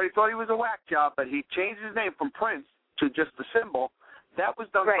 everybody thought he was a whack job, but he changed his name from Prince to just the symbol. That was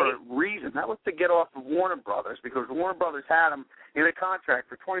done for a reason. That was to get off of Warner Brothers, because Warner Brothers had him in a contract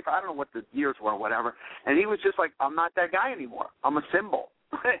for 25, I don't know what the years were or whatever, and he was just like, I'm not that guy anymore. I'm a symbol.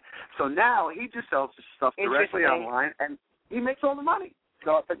 So now he just sells his stuff directly online, and he makes all the money.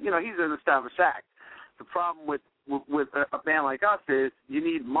 So, but, he's an established act. The problem with a band like us is you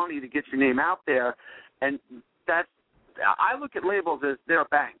need money to get your name out there, and I look at labels as they're a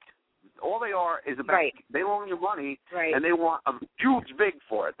bank. All they are is a bank. They loan you money, and they want a huge vig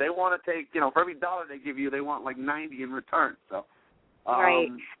for it. They want to take, for every $1 they give you, they want like 90 in return. So,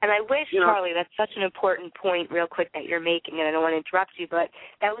 and I wish, Charlie, that's such an important point real quick that you're making, and I don't want to interrupt you, but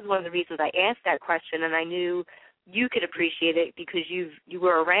that was one of the reasons I asked that question, and I knew you could appreciate it because you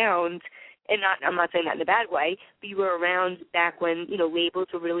were around, and I'm not saying that in a bad way, but you were around back when, labels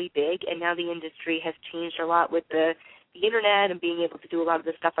were really big, and now the industry has changed a lot with the Internet and being able to do a lot of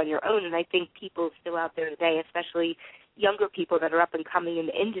this stuff on your own. And I think people still out there today, especially younger people that are up and coming in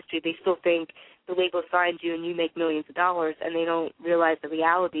the industry, they still think the label signed you and you make millions of dollars, and they don't realize the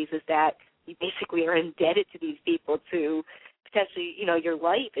realities is that you basically are indebted to these people to potentially, your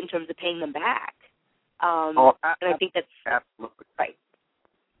life in terms of paying them back. And I think that's absolutely right.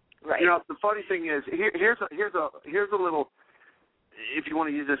 Right. The funny thing is, here's a little, if you want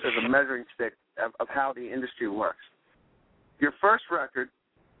to use this as a measuring stick of how the industry works. Your first record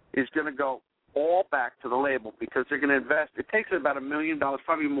is going to go all back to the label because they're going to invest. It takes about $1 million,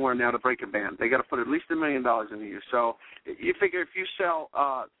 probably more now, to break a band. They got to put at least $1 million into you. So you figure if you sell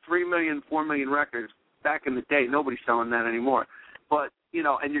 3 million, 4 million records back in the day, nobody's selling that anymore. But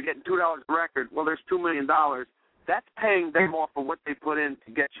and you're getting $2 a record. Well, there's $2 million. That's paying them off for what they put in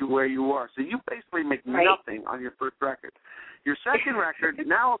to get you where you are. So you basically make nothing on your first record. Your second record,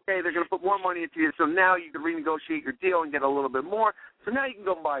 now, they're going to put more money into you, so now you can renegotiate your deal and get a little bit more. So now you can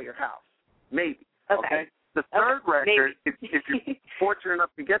go buy your house, maybe. Okay? The third record, if you're fortunate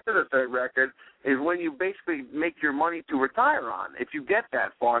enough to get to the third record, is when you basically make your money to retire on. If you get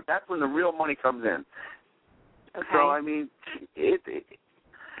that far, that's when the real money comes in. Okay. So, I mean,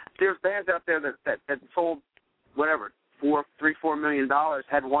 there's bands out there that sold, whatever, $4 million,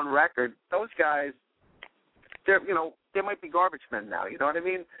 had one record. Those guys, they might be garbage men now, you know what I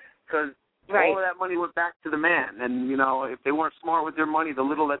mean? Because all of that money went back to the man. And, if they weren't smart with their money, the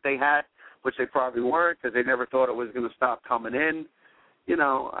little that they had, which they probably weren't because they never thought it was going to stop coming in, they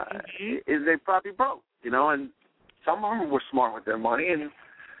probably broke, and some of them were smart with their money.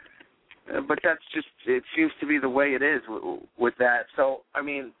 But that's just, it seems to be the way it is with that. So, I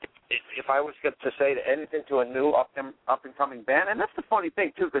mean, if I was to say anything to a new up-and-coming band, and that's the funny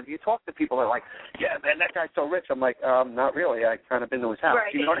thing, too, because you talk to people that are like, yeah, man, that guy's so rich. I'm like, not really. I kind of been to his house.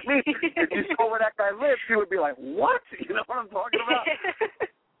 Right. You know what I mean? If you saw where that guy lives, you would be like, what? You know what I'm talking about?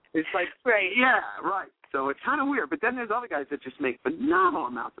 It's like, yeah, right. So it's kind of weird. But then there's other guys that just make phenomenal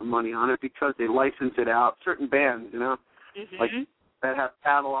amounts of money on it because they license it out. Certain bands, like that have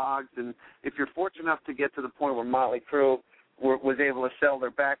catalogs. And if you're fortunate enough to get to the point where Motley Crue was able to sell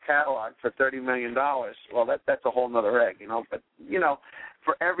their back catalog for $30 million, well, that's a whole other egg, But,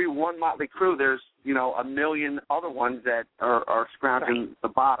 for every one Motley Crue, there's, a million other ones that are scrounging the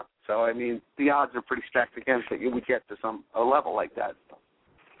bottom. So, I mean, the odds are pretty stacked against that you would get to a level like that.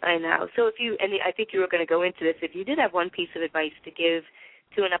 I know. So and I think you were going to go into this, if you did have one piece of advice to give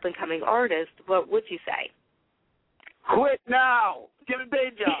to an up-and-coming artist, what would you say? Quit now. Get a day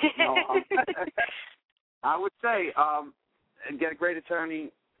job. I would say get a great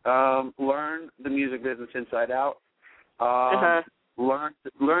attorney, learn the music business inside out, learn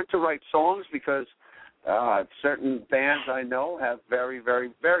to write songs because certain bands I know have very,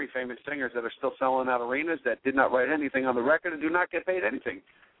 very, very famous singers that are still selling out arenas that did not write anything on the record and do not get paid anything.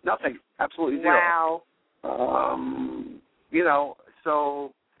 Nothing. Absolutely zero. Wow.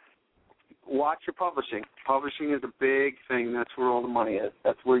 So watch your publishing. Publishing is a big thing. That's where all the money is.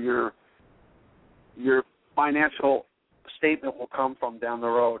 That's where your financial statement will come from down the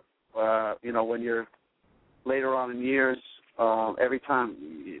road. When you're later on in years, every time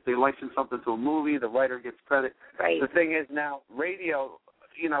they license something to a movie, the writer gets credit. Right. The thing is now, radio,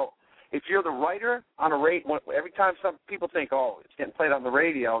 if you're the writer on a radio, every time some people think, it's getting played on the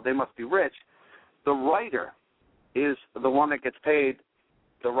radio, they must be rich. The writer is the one that gets paid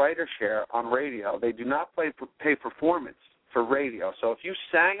the writer share on radio. They do not pay performance for radio. So if you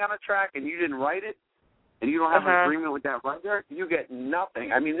sang on a track and you didn't write it, and you don't have an agreement with that writer, you get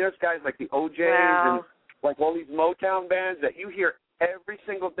nothing. I mean, there's guys like the OJs and like all these Motown bands that you hear every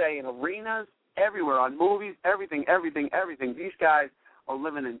single day in arenas, everywhere, on movies, everything. These guys are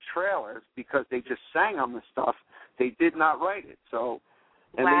living in trailers because they just sang on the stuff. They did not write it. So,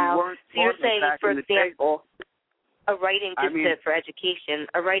 and they weren't. So you're saying, for example, a writing, for education,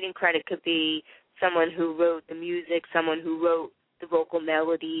 a writing credit could be someone who wrote the music, someone who wrote the vocal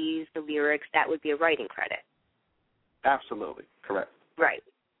melodies, the lyrics. That would be a writing credit. Absolutely. Correct. Right.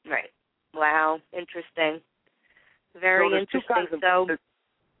 Wow. Interesting. Very interesting. There's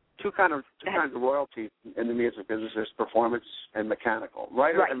two kinds of royalties in the music business. There's performance and mechanical.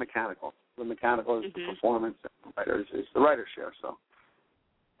 Writer and mechanical. The mechanical is the performance, and the writer is the writer's share. So.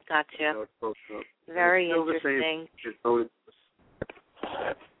 Gotcha. Very interesting.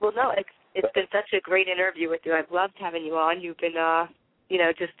 Well, no, it's been such a great interview with you. I've loved having you on. You've been,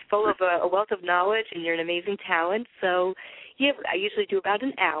 just full of a wealth of knowledge, and you're an amazing talent. So, I usually do about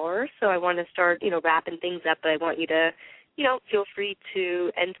an hour, so I want to start, wrapping things up. But I want you to, feel free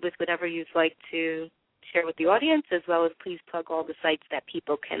to end with whatever you'd like to share with the audience, as well as please plug all the sites that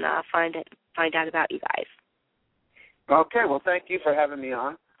people can find out about you guys. Okay. Well, thank you for having me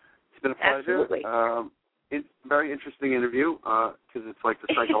on. It's been a pleasure. Absolutely. It's a very interesting interview because it's like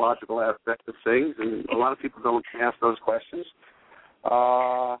the psychological aspect of things, and a lot of people don't ask those questions.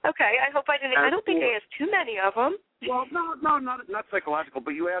 Okay. Okay, I hope I didn't. I don't think I asked too many of them. Well, no, not psychological,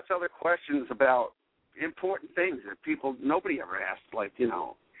 but you asked other questions about important things that nobody ever asked, like,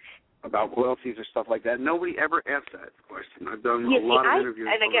 about royalties or stuff like that. Nobody ever asked that question. I've done a lot of interviews.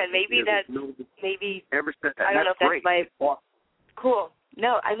 And again, maybe ever said that. I don't know if great. that's cool.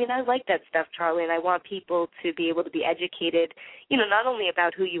 No, I mean, I like that stuff, Charlie, and I want people to be able to be educated, not only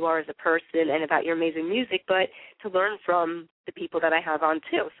about who you are as a person and about your amazing music, but to learn from the people that I have on,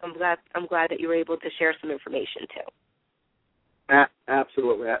 too. So I'm glad that you were able to share some information, too.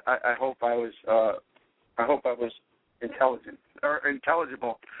 Absolutely. I hope I was intelligent or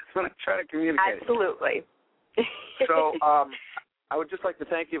intelligible when I try to communicate. Absolutely. So I would just like to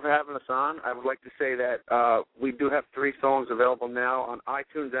thank you for having us on. I would like to say that we do have 3 songs available now on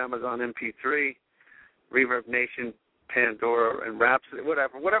iTunes, Amazon MP3, Reverb Nation, Pandora, and Rhapsody,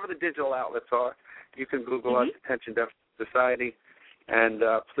 whatever the digital outlets are. You can Google us, Attention Deficit Society, and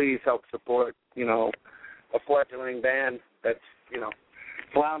please help support, a fledgling band that's,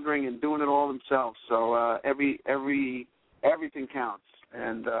 floundering and doing it all themselves. So everything counts.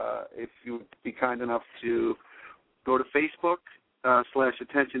 And if you would be kind enough to go to Facebook,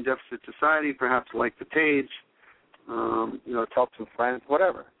 /Attention Deficit Society, perhaps like the page, tell some friends,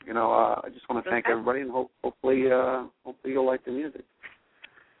 whatever. I just want to thank everybody, and hopefully you'll like the music.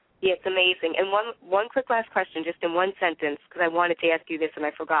 Yeah, it's amazing. And one quick last question, just in one sentence, because I wanted to ask you this and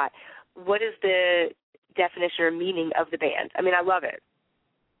I forgot. What is the definition or meaning of the band? I mean, I love it.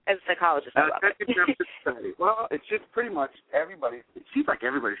 As a psychologist, I love it. Well, it's just pretty much everybody. It seems like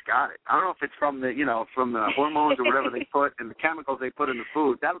everybody's got it. I don't know if it's from the hormones or whatever they put and the chemicals they put in the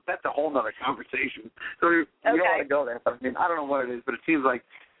food. That's a whole other conversation. So we don't want to go there. But I mean, I don't know what it is, but it seems like.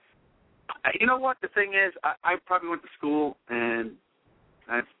 You know what the thing is? I probably went to school and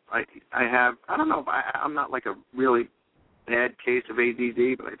I don't know. I'm not like a really bad case of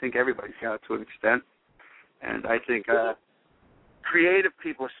ADD, but I think everybody's got it to an extent, and I think. Creative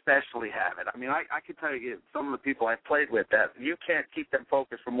people especially have it. I mean, I can tell you some of the people I've played with that you can't keep them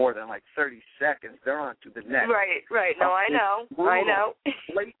focused for more than like 30 seconds. They're on to the next. Right. No, I know.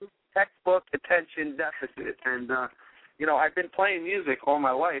 Blatant textbook attention deficit. And, I've been playing music all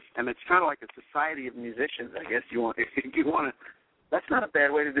my life, and it's kind of like a society of musicians, I guess you want to. That's not a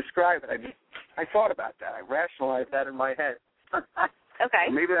bad way to describe it. I thought about that. I rationalized that in my head. Okay.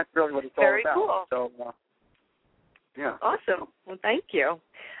 So maybe that's really what it's all Very about. Cool. So, yeah. Awesome. Well, thank you.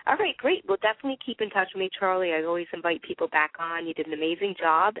 All right, great. Well, definitely keep in touch with me, Charlie. I always invite people back on. You did an amazing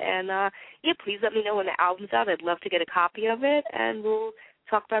job. And, please let me know when the album's out. I'd love to get a copy of it, and we'll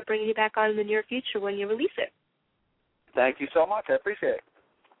talk about bringing you back on in the near future when you release it. Thank you so much. I appreciate it.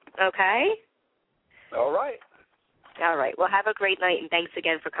 Okay? All right. All right. Well, have a great night, and thanks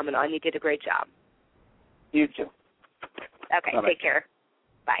again for coming on. You did a great job. You too. Okay, Bye-bye. Take care.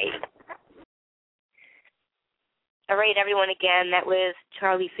 Bye. All right, everyone, again, that was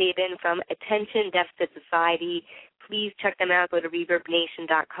Charlie Sabin from Attention Deficit Society. Please check them out. Go to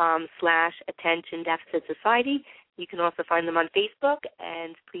reverbnation.com/Attention Deficit Society. You can also find them on Facebook,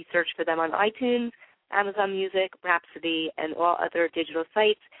 and please search for them on iTunes, Amazon Music, Rhapsody, and all other digital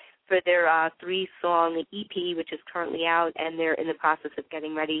sites for their 3-song EP, which is currently out, and they're in the process of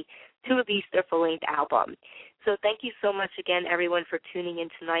getting ready to release their full-length album. So thank you so much again, everyone, for tuning in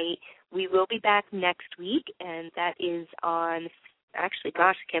tonight. We will be back next week, and that is on, actually,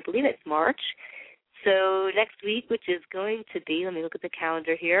 gosh, I can't believe it's March. So next week, which is going to be, let me look at the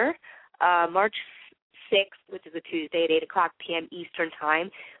calendar here, March 6th, which is a Tuesday at 8 o'clock p.m. Eastern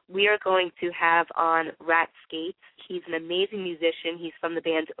Time, we are going to have on Rat Skates. He's an amazing musician. He's from the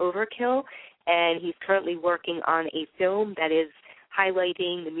band Overkill, and he's currently working on a film that is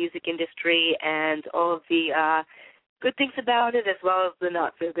highlighting the music industry and all of the good things about it as well as the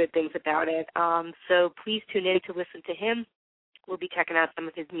not-so-good things about it. So please tune in to listen to him. We'll be checking out some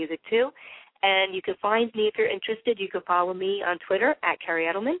of his music, too. And you can find me if you're interested. You can follow me on Twitter at Kerri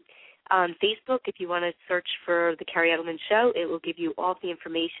Edelman. On Facebook, if you want to search for The Kerri Edelman Show, it will give you all the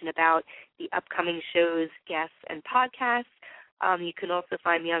information about the upcoming shows, guests, and podcasts. You can also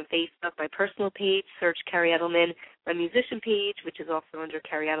find me on Facebook, my personal page, search Kerri Edelman, my musician page, which is also under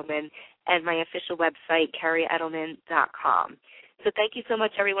Kerri Edelman, and my official website, kerriedelman.com. So thank you so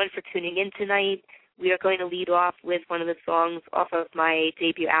much, everyone, for tuning in tonight. We are going to lead off with one of the songs off of my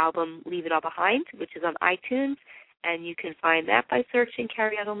debut album, Leave It All Behind, which is on iTunes, and you can find that by searching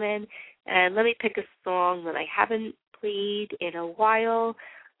Kerri Edelman. And let me pick a song that I haven't played in a while.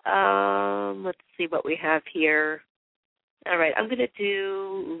 Let's see what we have here. All right, I'm going to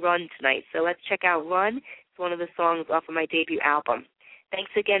do Run tonight, so let's check out Run. It's one of the songs off of my debut album.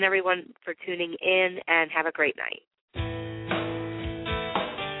 Thanks again, everyone, for tuning in, and have a great night.